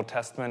God in the Old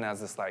Testament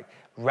as this like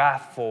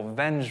wrathful,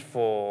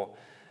 vengeful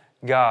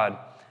God.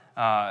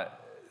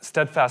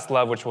 Steadfast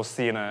love, which we'll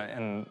see in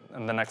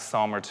the next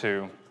psalm or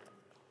two.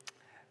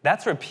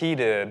 That's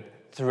repeated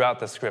throughout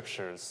the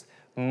scriptures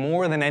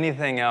more than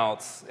anything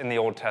else in the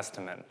Old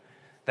Testament.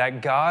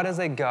 That God is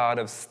a God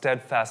of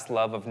steadfast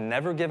love, of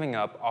never giving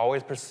up,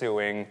 always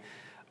pursuing,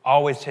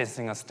 always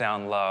chasing us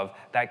down love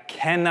that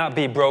cannot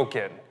be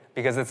broken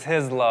because it's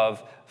his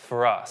love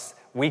for us.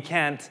 We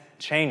can't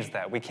change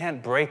that. We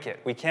can't break it.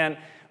 We can't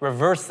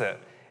reverse it.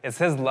 It's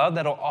his love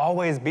that'll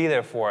always be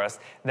there for us.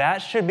 That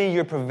should be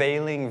your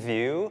prevailing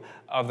view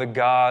of the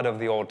God of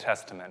the Old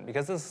Testament,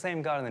 because it's the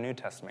same God in the New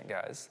Testament,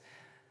 guys.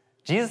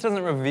 Jesus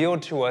doesn't reveal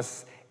to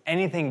us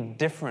anything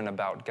different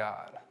about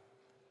God.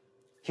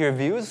 He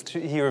reveals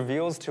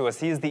to us,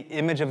 he is the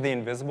image of the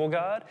invisible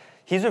God.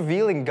 He's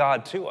revealing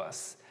God to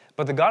us.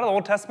 But the God of the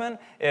Old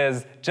Testament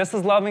is just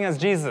as loving as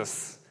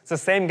Jesus. It's the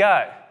same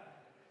guy,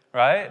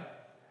 right?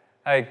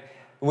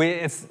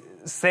 It's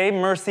same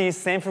mercy,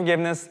 same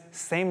forgiveness,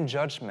 same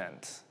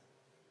judgment,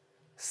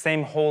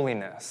 same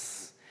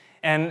holiness.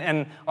 And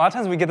a lot of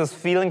times we get this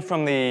feeling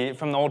from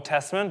the Old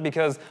Testament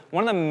because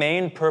one of the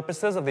main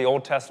purposes of the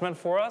Old Testament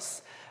for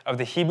us, of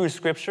the Hebrew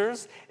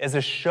Scriptures, is to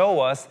show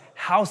us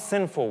how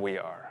sinful we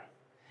are,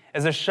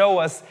 is to show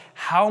us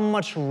how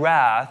much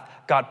wrath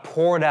got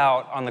poured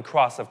out on the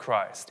cross of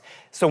Christ.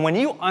 So when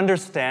you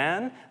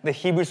understand the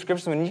Hebrew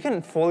Scriptures, when you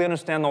can fully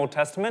understand the Old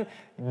Testament,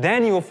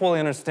 then you will fully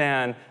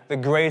understand the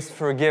grace,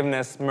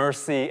 forgiveness,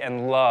 mercy,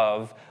 and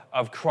love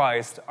of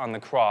Christ on the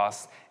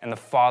cross and the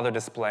Father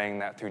displaying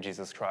that through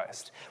Jesus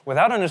Christ.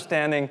 Without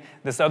understanding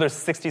this other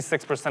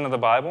 66% of the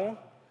Bible,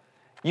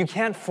 you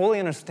can't fully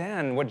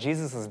understand what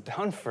Jesus has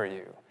done for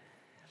you.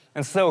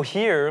 And so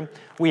here,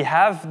 we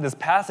have this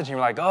passage and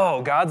we're like,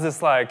 oh, God's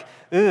this like,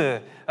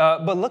 ugh.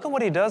 But look at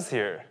what he does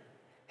here.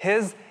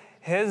 His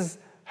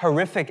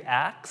horrific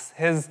acts,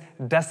 his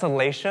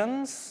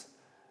desolations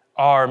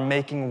are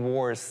making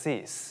wars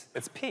cease.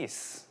 It's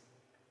peace.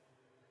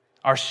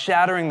 Are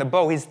shattering the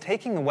bow. He's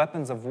taking the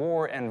weapons of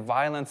war and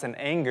violence and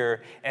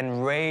anger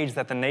and rage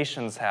that the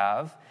nations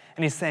have,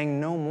 and he's saying,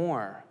 no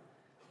more.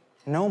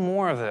 No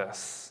more of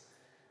this.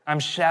 I'm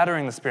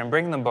shattering the spear. I'm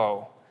breaking the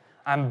bow.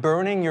 I'm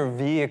burning your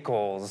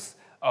vehicles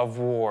of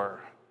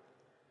war.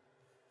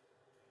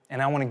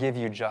 And I want to give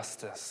you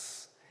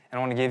justice. And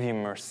I want to give you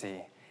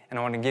mercy. And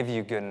I want to give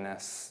you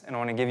goodness. And I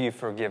want to give you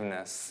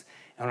forgiveness.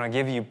 And I want to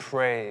give you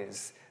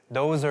praise.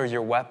 Those are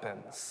your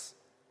weapons,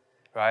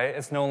 right?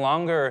 It's no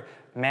longer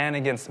man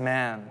against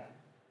man.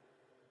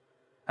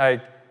 I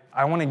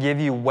want to give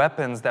you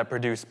weapons that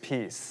produce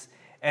peace.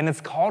 And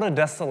it's called a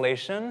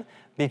desolation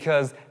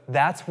because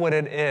that's what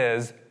it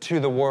is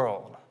to the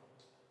world.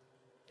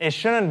 It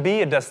shouldn't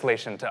be a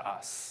desolation to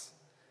us.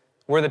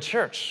 We're the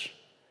church.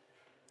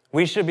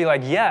 We should be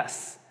like,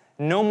 yes,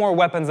 no more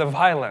weapons of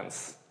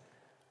violence.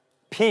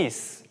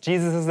 Peace.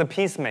 Jesus is the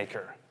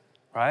peacemaker,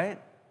 right?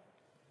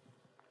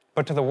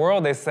 But to the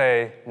world, they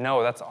say,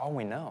 no, that's all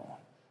we know.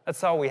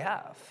 That's all we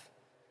have.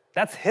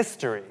 That's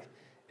history.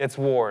 It's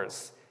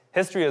wars.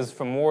 History is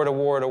from war to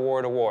war to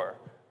war to war,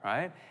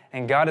 right?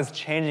 And God is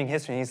changing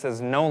history. He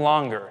says, no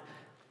longer.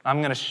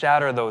 I'm going to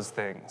shatter those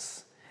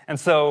things. And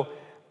so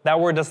that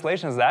word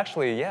desolation is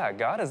actually,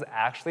 God is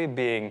actually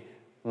being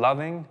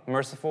loving,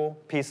 merciful,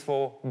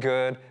 peaceful,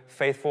 good,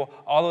 faithful,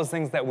 all those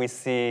things that we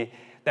see,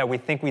 that we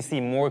think we see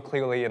more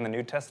clearly in the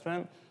New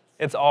Testament.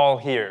 It's all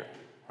here,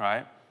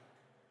 right?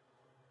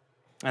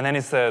 And then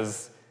he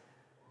says,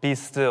 be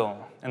still.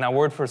 And that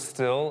word for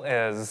still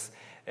is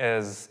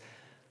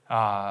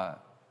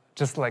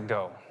just let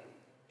go.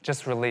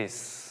 Just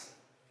release.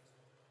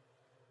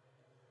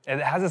 It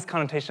has this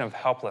connotation of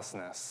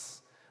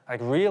helplessness. Like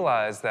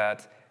realize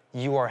that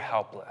you are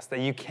helpless,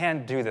 that you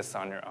can't do this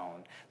on your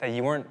own, that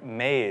you weren't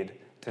made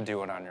to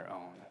do it on your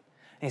own.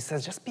 And he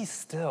says, just be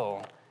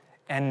still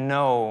and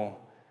know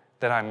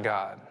that I'm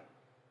God.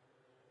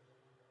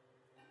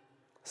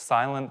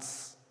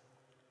 Silence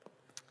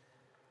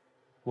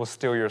will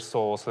steal your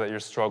soul so that your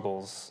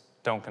struggles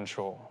don't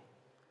control.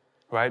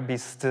 right? Be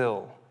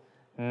still.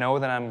 Know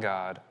that I'm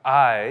God.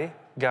 I,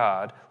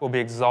 God, will be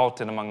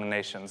exalted among the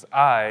nations.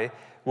 I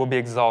will be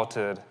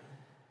exalted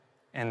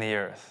in the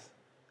earth.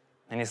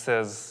 And he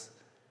says,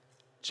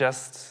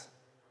 just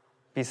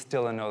be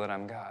still and know that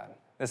I'm God.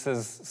 This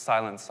is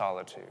silent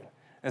solitude.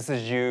 This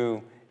is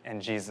you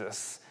and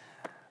Jesus.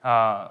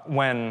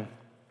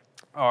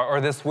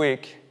 This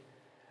week,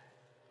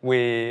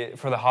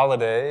 for the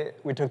holiday,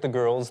 we took the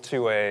girls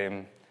to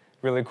a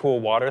really cool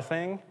water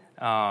thing.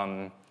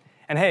 And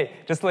hey,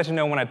 just to let you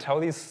know, when I tell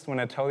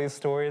these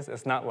stories,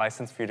 it's not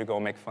licensed for you to go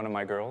make fun of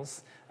my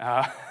girls.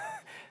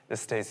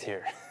 This stays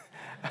here.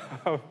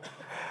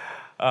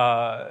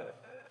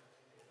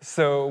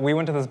 So we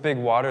went to this big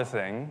water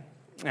thing,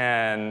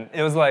 and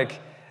it was like,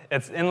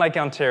 it's in Lake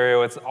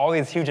Ontario. It's all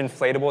these huge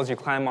inflatables. You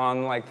climb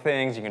on like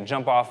things. You can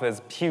jump off this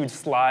huge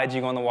slides.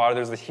 You go in the water.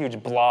 There's a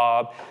huge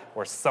blob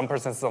where some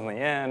person sits on the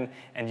end,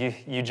 and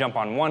you jump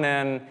on one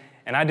end.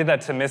 And I did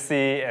that to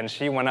Missy, and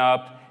she went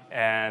up,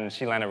 and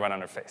she landed right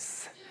on her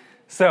face.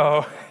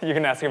 So you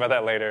can ask me about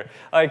that later.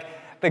 Like,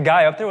 the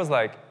guy up there was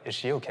like, is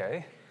she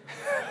okay?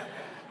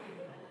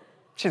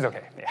 She's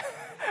okay, yeah.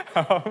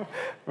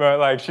 But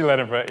like, she let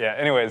him, yeah.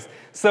 Anyways,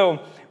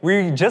 so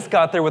we just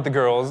got there with the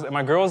girls, and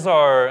my girls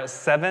are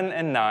 7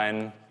 and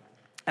 9,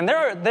 and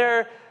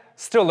they're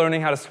still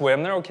learning how to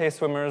swim. They're okay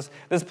swimmers.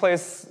 This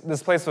place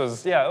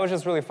was, it was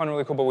just really fun,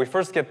 really cool. But we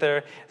first get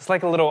there, it's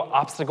like a little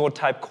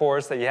obstacle-type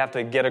course that you have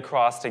to get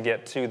across to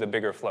get to the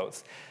bigger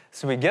floats.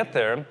 So we get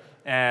there,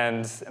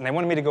 and they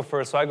wanted me to go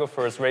first, so I go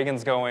first.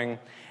 Reagan's going,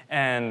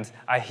 and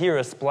I hear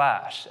a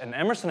splash. And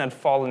Emerson had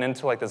fallen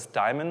into like this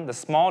diamond, the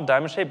small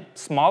diamond shape,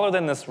 smaller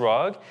than this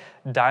rug,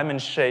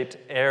 diamond-shaped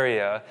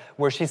area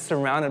where she's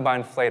surrounded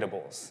by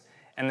inflatables.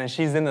 And then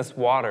she's in this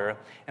water,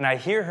 and I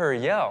hear her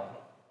yell.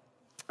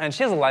 And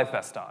she has a life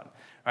vest on,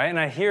 right? And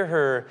I hear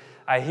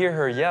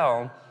her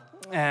yell,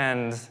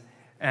 and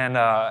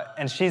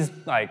she's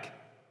like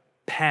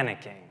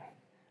panicking,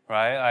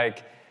 right?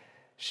 Like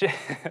she's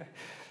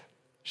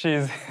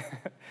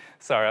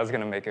sorry, I was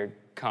gonna make a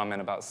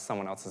comment about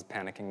someone else's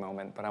panicking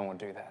moment, but I won't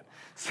do that.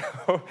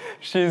 So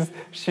she's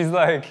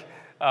like,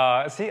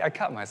 see, I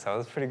cut myself.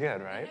 That's pretty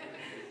good, right?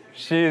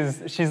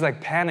 She's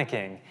like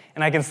panicking,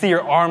 and I can see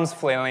her arms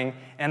flailing,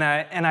 and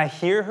I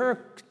hear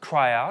her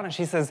cry out, and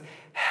she says,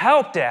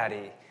 "Help,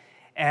 Daddy!"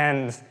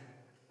 And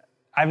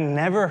I've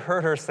never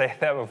heard her say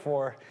that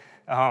before.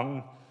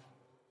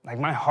 Like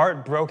my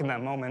heart broke in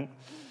that moment,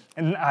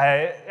 and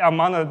I'm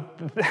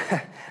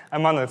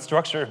on the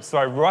structure, so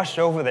I rush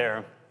over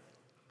there,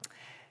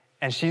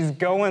 and she's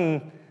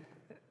going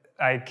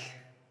like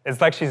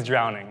it's like she's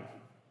drowning,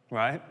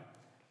 right?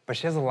 But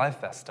she has a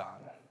life vest on,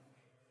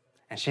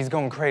 and she's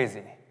going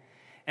crazy.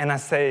 And I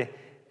say,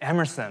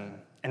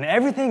 "Emerson," and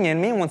everything in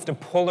me wants to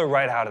pull her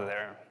right out of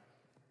there.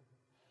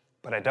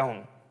 But I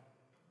don't.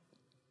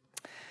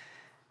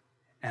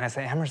 And I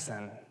say,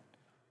 "Emerson,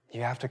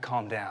 you have to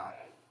calm down.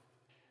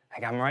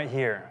 Like, I'm right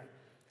here."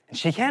 And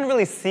she can't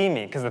really see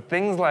me because the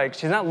things like,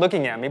 she's not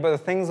looking at me, but the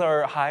things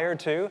are higher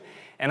too.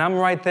 And I'm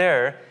right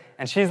there.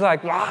 And she's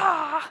like,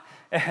 "Ah!"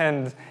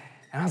 And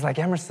I was like,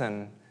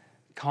 "Emerson,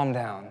 calm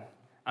down.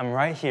 I'm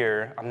right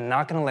here. I'm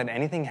not going to let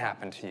anything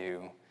happen to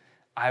you.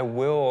 I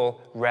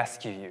will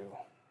rescue you.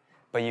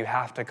 But you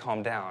have to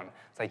calm down.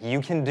 It's like,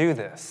 you can do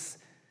this.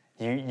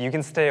 You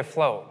can stay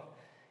afloat."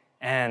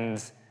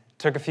 And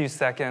took a few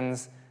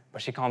seconds,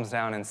 but she calms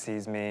down and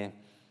sees me.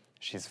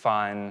 She's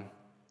fine.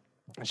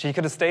 And she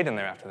could have stayed in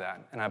there after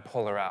that, and I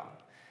pull her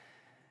out.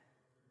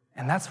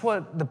 And that's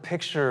what the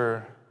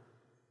picture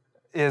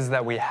is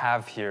that we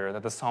have here,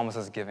 that the psalmist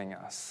is giving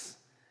us.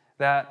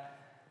 That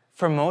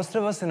for most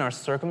of us in our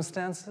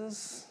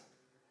circumstances,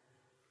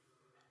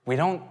 we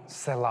don't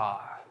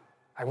selah,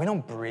 like we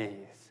don't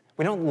breathe.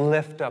 We don't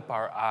lift up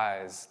our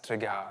eyes to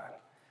God.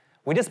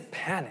 We just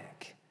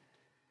panic,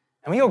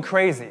 and we go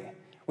crazy.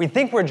 We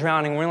think we're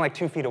drowning, we're in like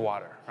 2 feet of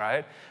water,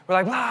 right? We're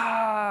like,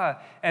 "Ah!"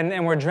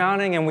 And we're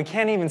drowning, and we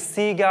can't even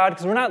see God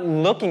because we're not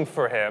looking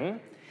for him,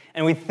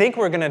 and we think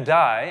we're going to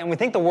die, and we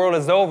think the world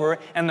is over,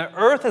 and the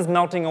earth is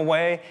melting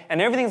away,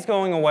 and everything's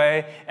going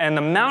away, and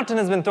the mountain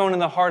has been thrown in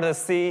the heart of the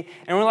sea,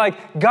 and we're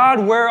like,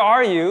 "God, where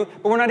are you?"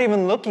 But we're not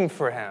even looking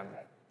for him.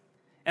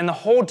 And the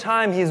whole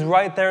time, he's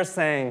right there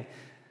saying,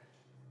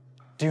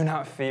 "Do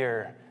not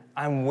fear.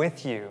 I'm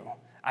with you.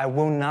 I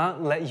will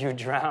not let you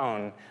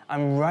drown.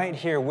 I'm right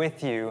here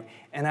with you,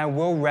 and I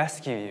will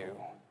rescue you."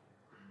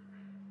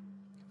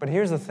 But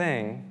here's the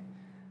thing.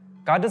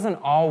 God doesn't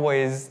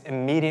always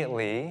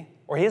immediately,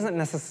 or he doesn't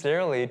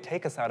necessarily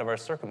take us out of our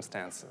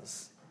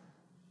circumstances.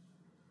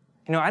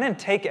 You know, I didn't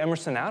take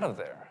Emerson out of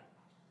there.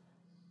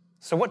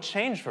 So what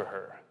changed for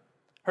her?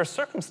 Her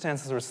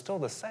circumstances were still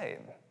the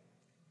same.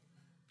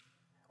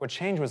 What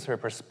changed was her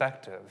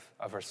perspective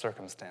of her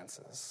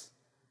circumstances.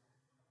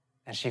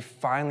 And she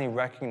finally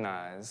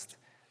recognized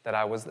that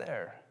I was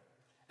there,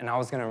 and I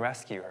was going to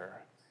rescue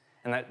her,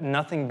 and that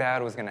nothing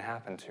bad was going to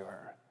happen to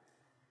her.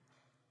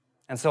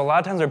 And so a lot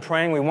of times we're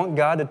praying, we want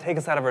God to take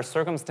us out of our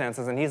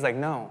circumstances, and he's like,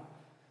 "No,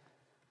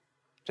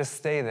 just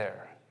stay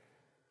there.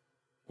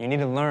 You need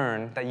to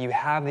learn that you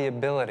have the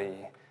ability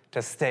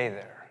to stay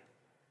there.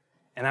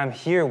 And I'm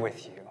here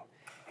with you.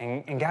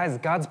 And guys,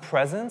 God's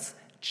presence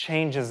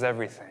changes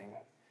everything.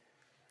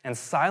 And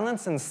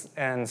silence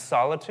and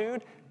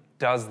solitude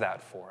does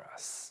that for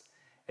us.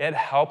 It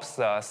helps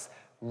us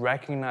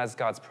recognize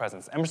God's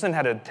presence. Emerson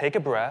had to take a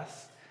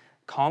breath,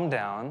 calm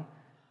down,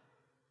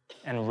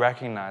 and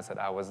recognize that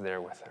I was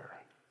there with her.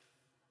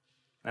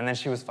 And then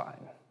she was fine.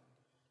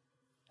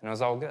 And it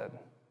was all good.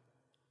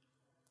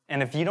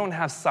 And if you don't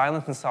have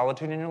silence and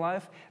solitude in your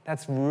life,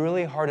 that's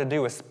really hard to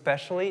do,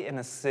 especially in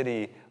a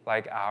city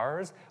like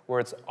ours, where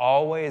it's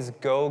always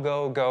go,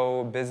 go,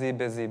 go, busy,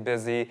 busy,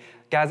 busy.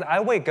 Guys, I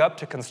wake up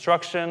to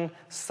construction,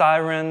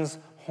 sirens,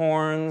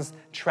 horns,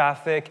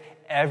 traffic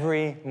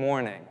every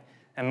morning.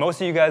 And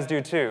most of you guys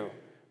do too,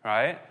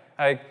 right?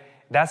 Like,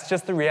 that's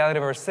just the reality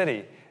of our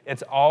city.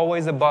 It's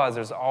always a buzz.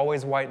 There's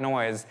always white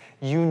noise.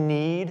 You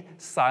need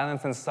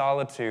silence and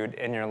solitude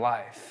in your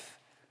life.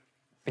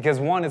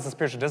 Because one, it's a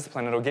spiritual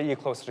discipline. It'll get you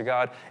closer to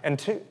God. And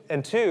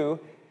two,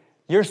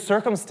 your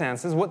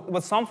circumstances,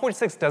 what Psalm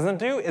 46 doesn't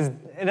do is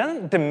it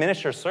doesn't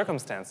diminish your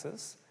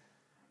circumstances.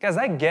 Guys,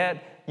 I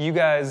get you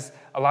guys,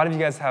 a lot of you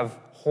guys have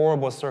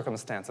horrible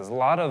circumstances. A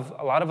lot of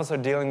us are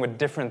dealing with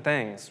different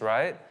things,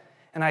 right?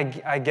 And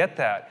I get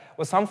that.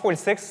 What Psalm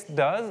 46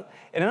 does,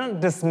 it doesn't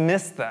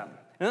dismiss them.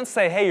 It doesn't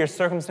say, hey, your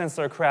circumstances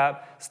are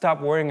crap,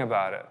 stop worrying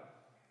about it.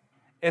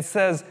 It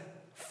says,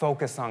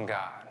 focus on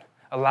God.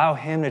 Allow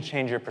him to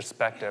change your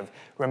perspective.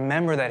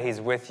 Remember that he's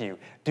with you.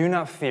 Do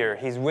not fear.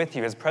 He's with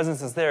you. His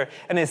presence is there.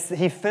 And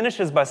he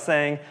finishes by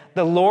saying,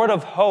 the Lord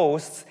of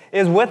hosts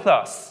is with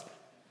us.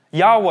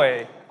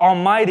 Yahweh,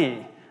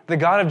 Almighty, the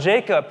God of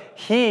Jacob,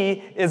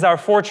 he is our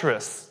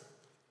fortress.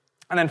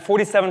 And then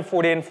 47,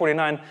 48, and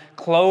 49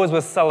 close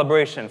with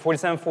celebration.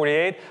 47,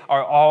 48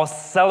 are all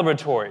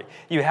celebratory.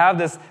 You have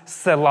this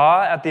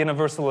Selah at the end of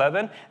verse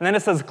 11. And then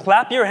it says,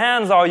 clap your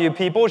hands, all you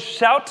people.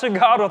 Shout to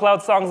God with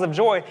loud songs of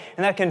joy.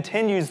 And that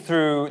continues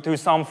through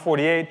Psalm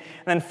 48.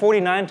 And then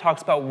 49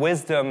 talks about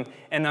wisdom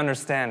and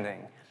understanding.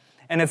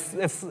 And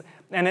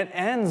it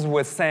ends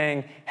with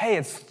saying, hey,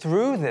 it's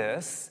through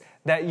this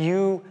that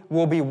you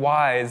will be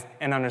wise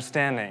and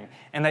understanding,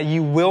 and that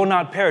you will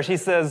not perish. He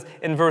says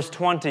in verse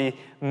 20,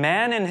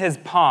 man in his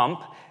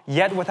pomp,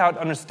 yet without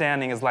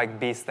understanding, is like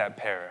beasts that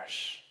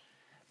perish.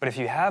 But if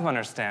you have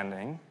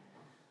understanding,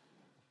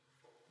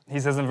 he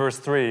says in verse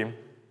 3,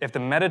 the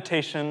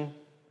meditation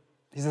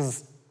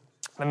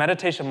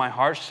of my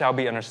heart shall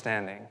be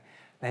understanding,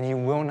 then you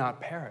will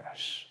not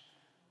perish.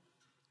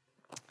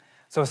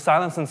 So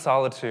silence and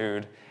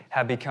solitude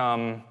have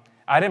become,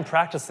 I didn't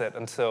practice it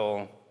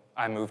until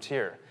I moved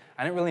here.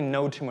 I didn't really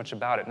know too much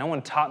about it. No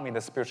one taught me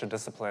the spiritual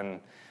discipline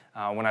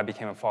when I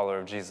became a follower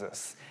of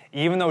Jesus.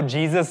 Even though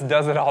Jesus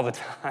does it all the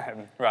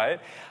time, right?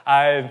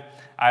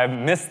 I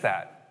missed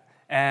that.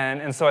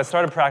 And so I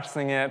started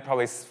practicing it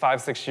probably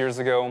 5-6 years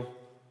ago.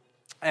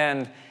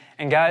 And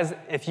guys,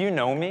 if you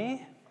know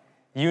me,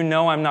 you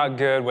know I'm not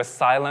good with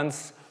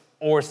silence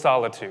or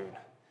solitude.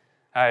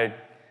 I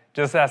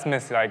just ask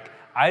Missy,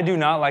 I do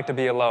not like to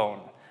be alone.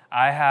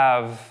 I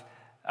have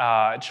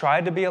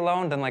tried to be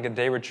alone, done a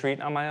day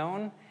retreat on my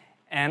own,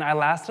 and I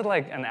lasted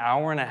an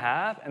hour and a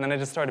half, and then I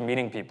just started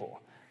meeting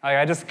people.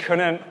 I just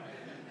couldn't,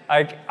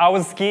 I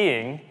was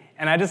skiing,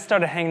 and I just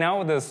started hanging out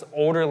with this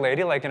older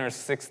lady, in her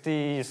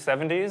 60s,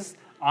 70s,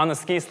 on the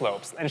ski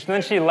slopes. And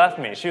then she left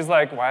me. She was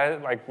like,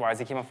 why does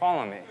he keep on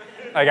following me?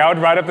 I would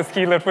ride up the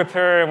ski lift with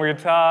her, and we would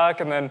talk,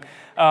 and then,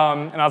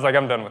 and I was like,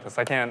 I'm done with this.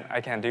 I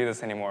can't do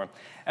this anymore.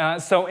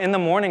 So in the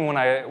morning when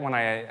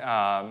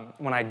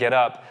I get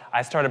up,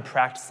 I started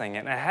practicing it,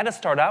 and I had to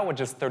start out with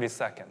just 30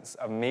 seconds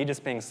of me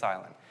just being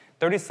silent.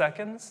 30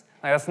 seconds?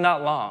 That's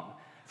not long.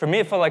 For me,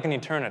 it felt like an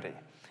eternity.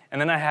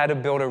 And then I had to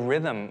build a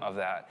rhythm of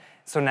that.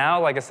 So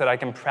now, like I said, I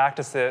can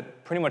practice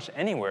it pretty much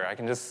anywhere. I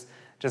can just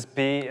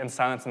be in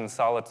silence and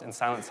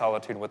silent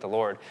solitude with the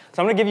Lord.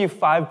 So I'm going to give you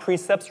 5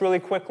 precepts really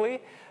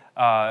quickly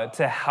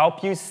to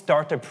help you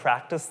start to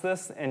practice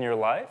this in your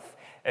life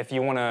if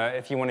you want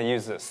to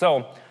use this.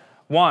 So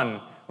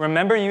 1,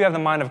 remember you have the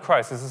mind of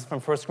Christ. This is from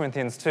 1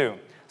 Corinthians 2.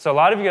 So a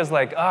lot of you guys are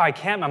like, I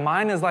can't. My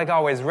mind is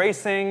always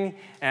racing,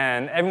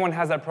 and everyone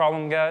has that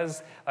problem,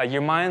 guys.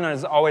 Your mind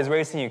is always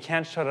racing. You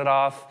can't shut it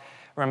off.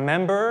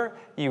 Remember,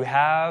 you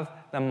have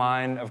the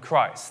mind of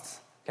Christ,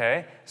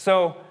 okay?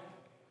 So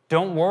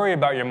don't worry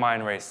about your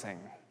mind racing.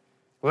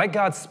 Let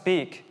God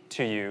speak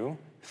to you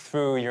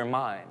through your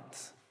mind,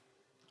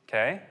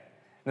 okay?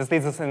 This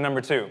leads us into number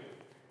 2.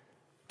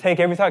 Take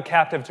every thought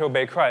captive to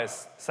obey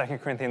Christ, 2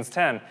 Corinthians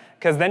 10.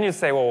 Because then you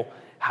say, well,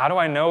 how do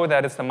I know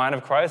that it's the mind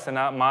of Christ and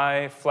not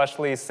my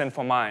fleshly,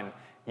 sinful mind?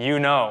 You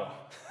know.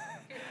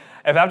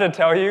 If I have to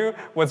tell you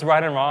what's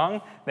right and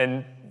wrong,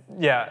 then,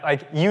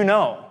 you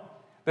know.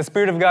 The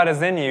Spirit of God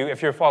is in you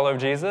if you're a follower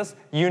of Jesus.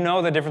 You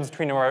know the difference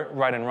between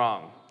right and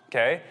wrong,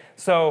 okay?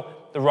 So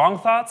the wrong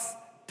thoughts,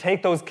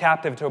 take those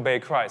captive to obey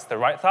Christ. The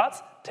right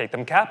thoughts, take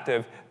them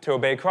captive to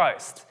obey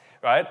Christ,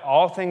 right?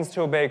 All things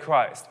to obey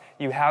Christ.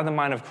 You have the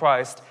mind of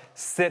Christ.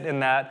 Sit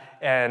in that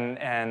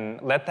and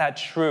let that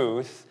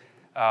truth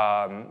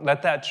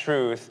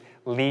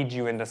lead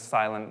you into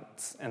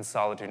silence and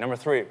solitude. Number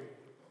 3,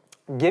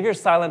 give your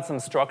silence some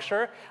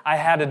structure. I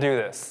had to do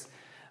this.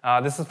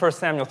 This is 1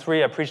 Samuel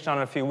 3. I preached on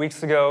it a few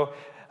weeks ago.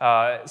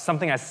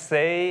 Something I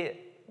say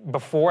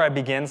before I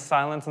begin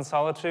silence and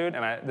solitude,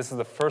 and this is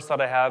the first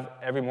thought I have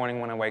every morning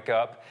when I wake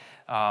up.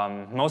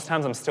 Most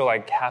times I'm still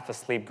like half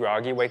asleep,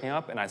 groggy, waking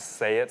up, and I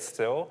say it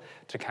still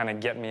to kind of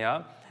get me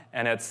up.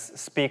 And it's,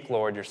 "Speak,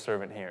 Lord, your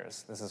servant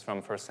hears." This is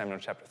from 1 Samuel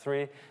chapter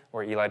 3,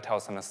 where Eli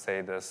tells Samuel to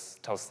say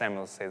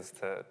this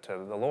to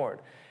the Lord.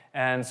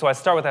 And so I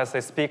start with that, I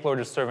say, "Speak, Lord,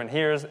 your servant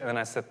hears," and then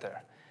I sit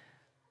there.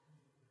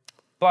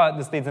 But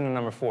this leads into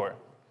number 4.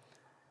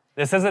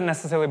 This isn't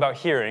necessarily about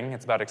hearing,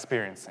 it's about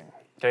experiencing.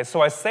 Okay,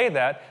 so I say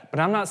that, but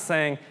I'm not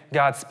saying,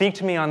 "God, speak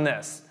to me on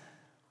this.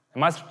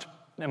 Am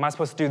I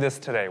supposed to do this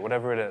today?"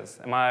 Whatever it is.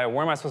 Where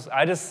am I supposed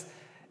to?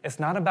 It's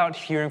not about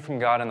hearing from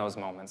God in those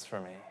moments for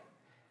me.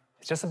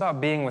 It's just about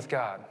being with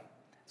God.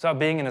 It's about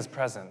being in his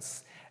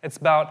presence. It's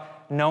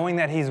about knowing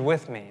that he's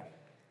with me.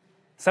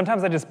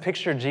 Sometimes I just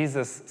picture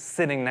Jesus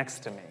sitting next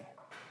to me.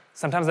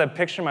 Sometimes I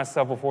picture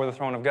myself before the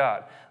throne of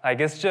God. Like,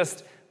 it's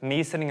just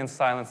me sitting in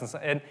silence.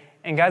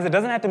 And guys, it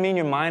doesn't have to mean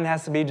your mind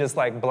has to be just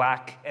like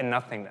black and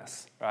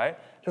nothingness, right?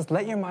 Just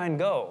let your mind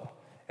go.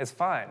 It's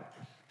fine.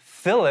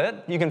 Fill it.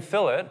 You can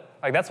fill it.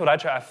 Like, that's what I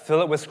try. I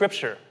fill it with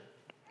Scripture,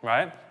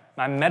 right?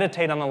 I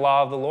meditate on the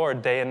law of the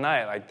Lord day and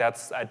night. Like,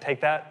 I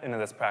take that into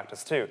this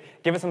practice too.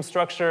 Give it some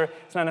structure.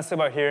 It's not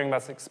necessarily about hearing,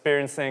 about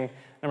experiencing.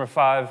 Number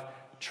 5,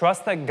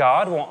 trust that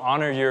God will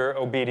honor your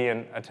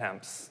obedient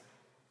attempts.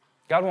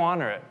 God will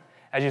honor it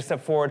as you step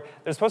forward.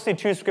 There's supposed to be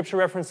 2 scripture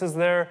references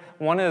there.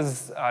 One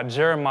is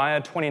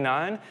Jeremiah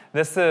 29.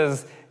 This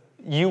is,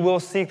 "You will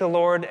seek the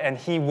Lord and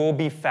he will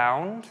be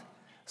found."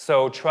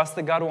 So trust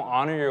that God will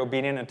honor your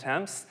obedient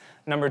attempts.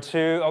 Number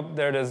 2,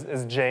 there it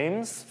is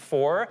James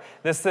 4.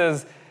 This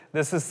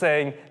is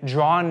saying,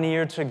 draw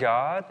near to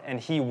God and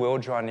he will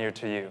draw near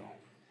to you.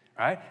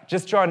 Right?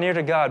 Just draw near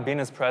to God, be in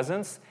his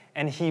presence,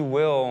 and he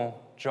will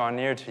draw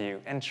near to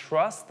you. And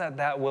trust that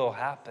that will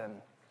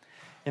happen.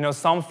 You know,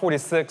 Psalm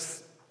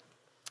 46,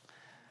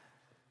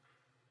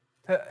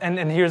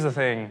 and here's the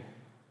thing.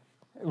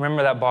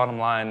 Remember that bottom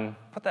line.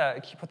 Put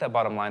that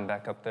bottom line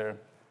back up there.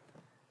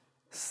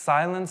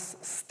 Silence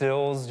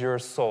stills your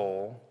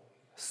soul,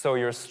 so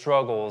your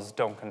struggles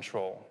don't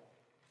control.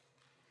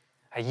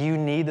 You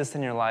need this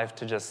in your life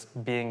to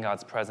just be in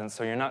God's presence,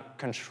 so you're not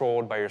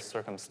controlled by your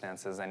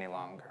circumstances any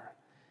longer.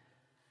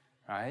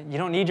 Right? You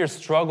don't need your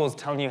struggles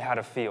telling you how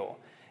to feel.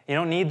 You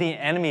don't need the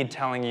enemy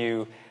telling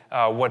you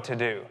what to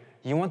do.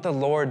 You want the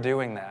Lord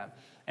doing that.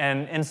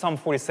 And in Psalm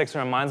 46, it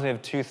reminds me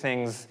of 2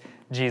 things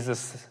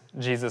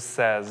Jesus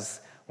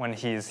says when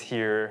he's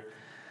here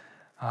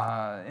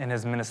in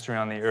his ministry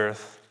on the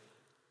earth.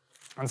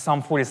 In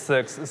Psalm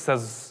 46, it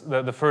says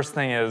the first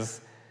thing is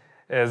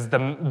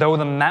though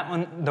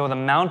the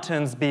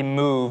mountains be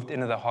moved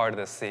into the heart of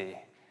the sea.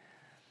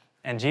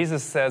 And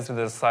Jesus says to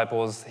the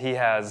disciples,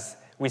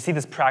 we see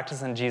this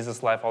practice in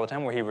Jesus' life all the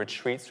time where he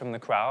retreats from the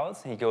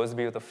crowds. He goes to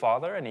be with the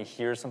Father and he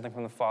hears something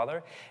from the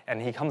Father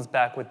and he comes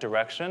back with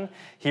direction.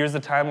 Here's the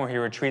time where he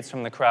retreats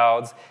from the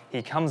crowds.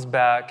 He comes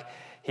back.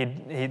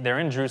 They're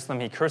in Jerusalem.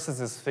 He curses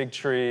his fig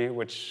tree,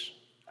 which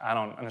I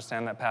don't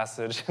understand that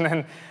passage. And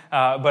then,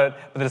 but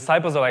the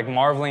disciples are like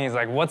marveling. He's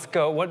like,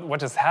 what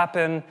just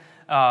happened?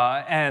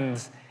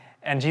 And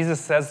Jesus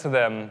says to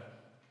them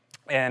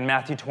in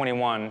Matthew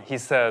 21, he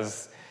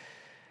says,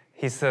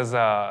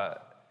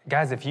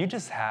 guys, if you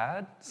just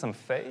had some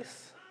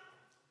faith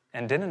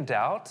and didn't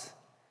doubt,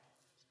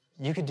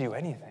 you could do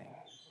anything.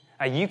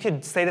 You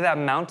could say to that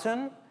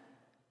mountain,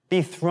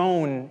 be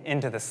thrown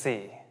into the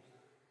sea.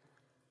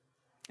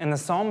 And the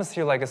psalmist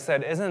here, like I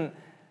said, isn't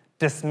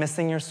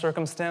dismissing your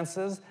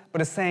circumstances,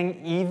 but is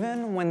saying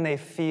even when they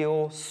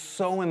feel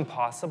so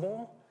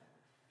impossible,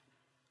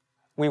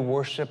 we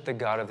worship the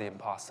God of the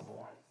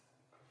impossible.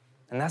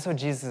 And that's what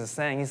Jesus is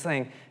saying. He's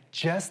saying,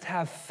 just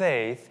have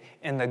faith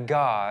in the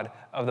God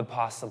of the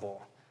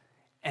possible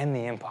and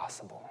the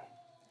impossible,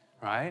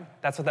 right?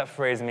 That's what that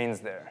phrase means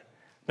there.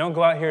 Don't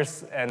go out here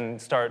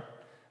and start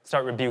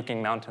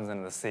rebuking mountains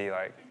into the sea.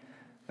 Like,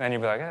 then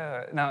you'll be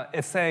like, Now,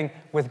 it's saying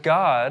with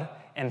God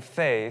and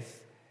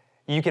faith,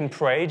 you can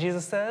pray,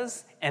 Jesus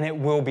says, and it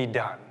will be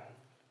done,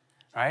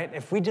 right?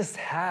 If we just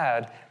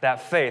had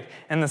that faith.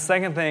 And the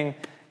second thing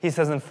he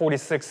says in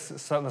 46,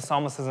 so the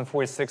psalmist says in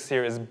 46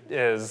 here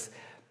is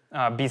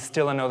be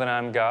still and know that I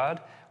am God.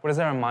 What does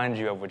that remind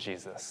you of with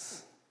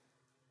Jesus?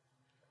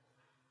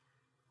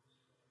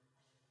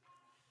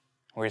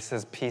 Where he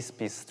says, peace,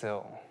 be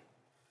still.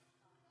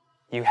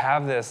 You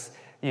have this,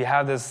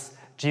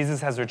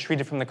 Jesus has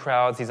retreated from the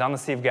crowds. He's on the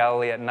Sea of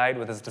Galilee at night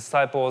with his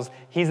disciples.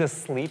 He's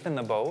asleep in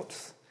the boat.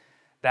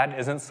 That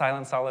isn't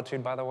silent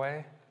solitude, by the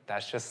way.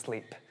 That's just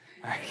sleep.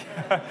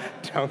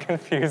 Don't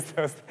confuse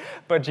those.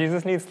 But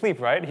Jesus needs sleep,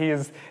 right?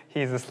 He's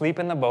asleep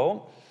in the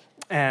boat.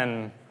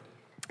 And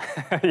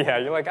yeah,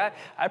 you're like,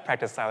 I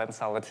practice silent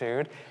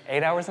solitude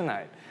 8 hours a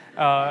night.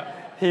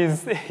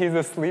 He's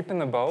asleep in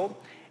the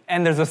boat.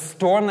 and there's a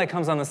storm that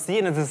comes on the sea,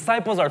 and his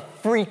disciples are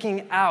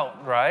freaking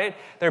out, right?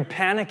 They're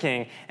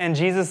panicking, and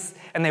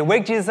they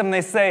wake Jesus up and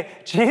they say,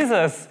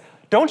 Jesus,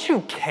 don't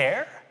you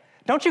care?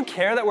 Don't you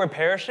care that we're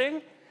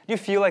perishing? You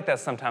feel like that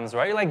sometimes,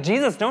 right? You're like,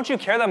 Jesus, don't you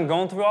care that I'm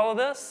going through all of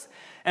this?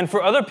 And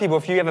for other people,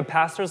 if you have a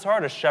pastor's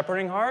heart, a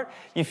shepherding heart,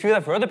 you feel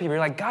that for other people. You're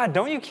like, God,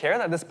 don't you care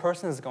that this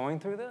person is going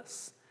through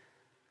this?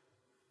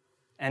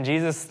 And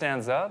Jesus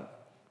stands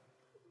up.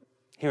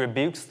 He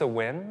rebukes the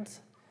wind,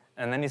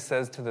 and then he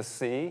says to the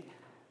sea,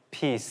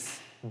 peace,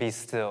 be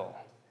still.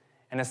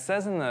 And it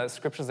says in the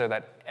scriptures there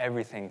that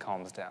everything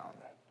calms down.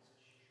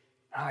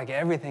 Like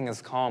everything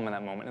is calm in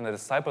that moment, and the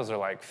disciples are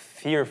like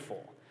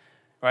fearful,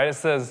 right? It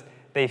says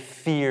they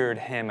feared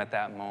him at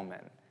that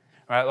moment,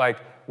 right? Like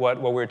what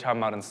we were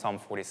talking about in Psalm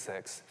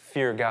 46,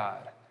 fear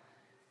God.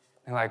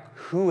 And like,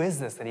 who is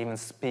this that even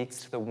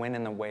speaks to the wind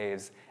and the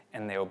waves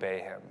and they obey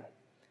him?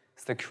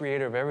 It's the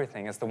creator of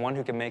everything. It's the one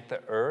who can make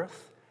the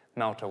earth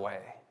melt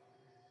away.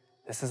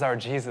 This is our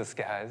Jesus,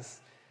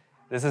 guys.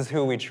 This is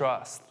who we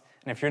trust.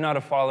 And if you're not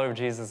a follower of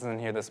Jesus in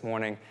here this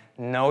morning,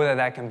 know that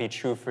that can be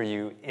true for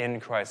you in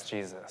Christ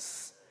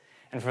Jesus.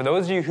 And for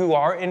those of you who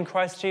are in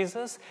Christ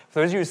Jesus,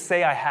 for those of you who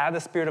say, I have the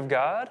Spirit of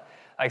God,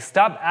 like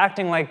stop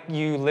acting like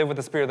you live with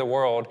the spirit of the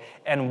world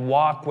and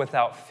walk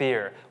without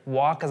fear.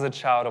 Walk as a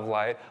child of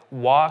light.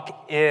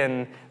 Walk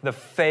in the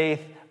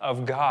faith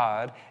of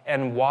God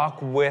and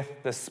walk with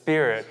the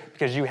Spirit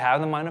because you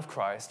have the mind of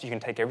Christ. You can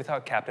take every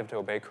thought captive to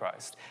obey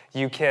Christ.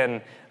 You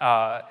can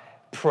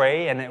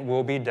pray and it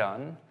will be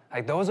done.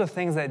 Like those are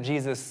things that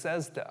Jesus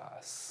says to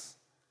us.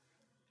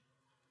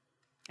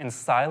 And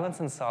silence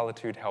and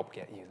solitude help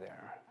get you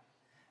there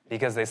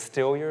because they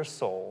still your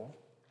soul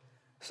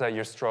so that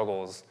your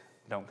struggles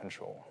don't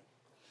control.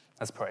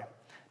 Let's pray.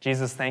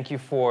 Jesus, thank you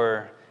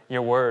for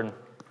your word.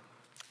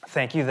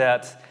 Thank you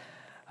that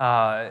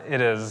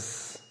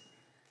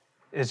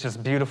it's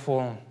just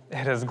beautiful.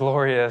 It is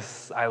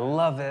glorious. I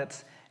love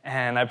it.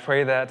 And I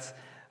pray that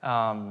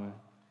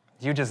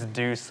you just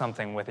do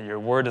something with it. Your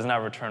word does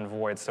not return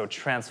void. So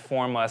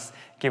transform us.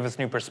 Give us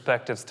new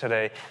perspectives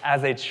today.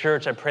 As a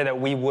church, I pray that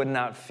we would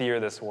not fear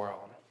this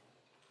world.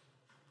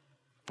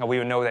 That we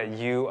would know that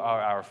you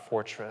are our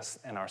fortress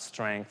and our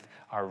strength,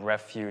 our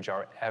refuge,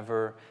 our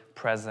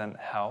ever-present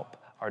help,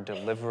 our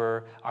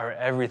deliverer, our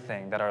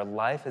everything, that our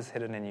life is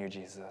hidden in you,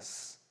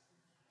 Jesus.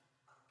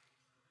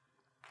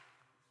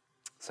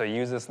 So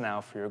use us now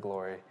for your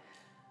glory.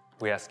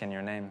 We ask in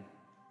your name.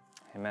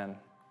 Amen.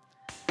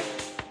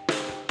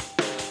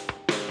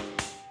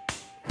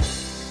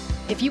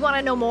 If you want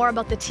to know more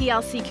about the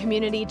TLC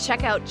community,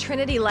 check out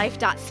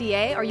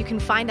trinitylife.ca, or you can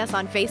find us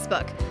on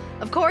Facebook.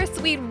 Of course,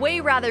 we'd way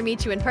rather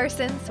meet you in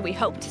person, so we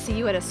hope to see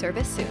you at a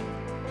service soon.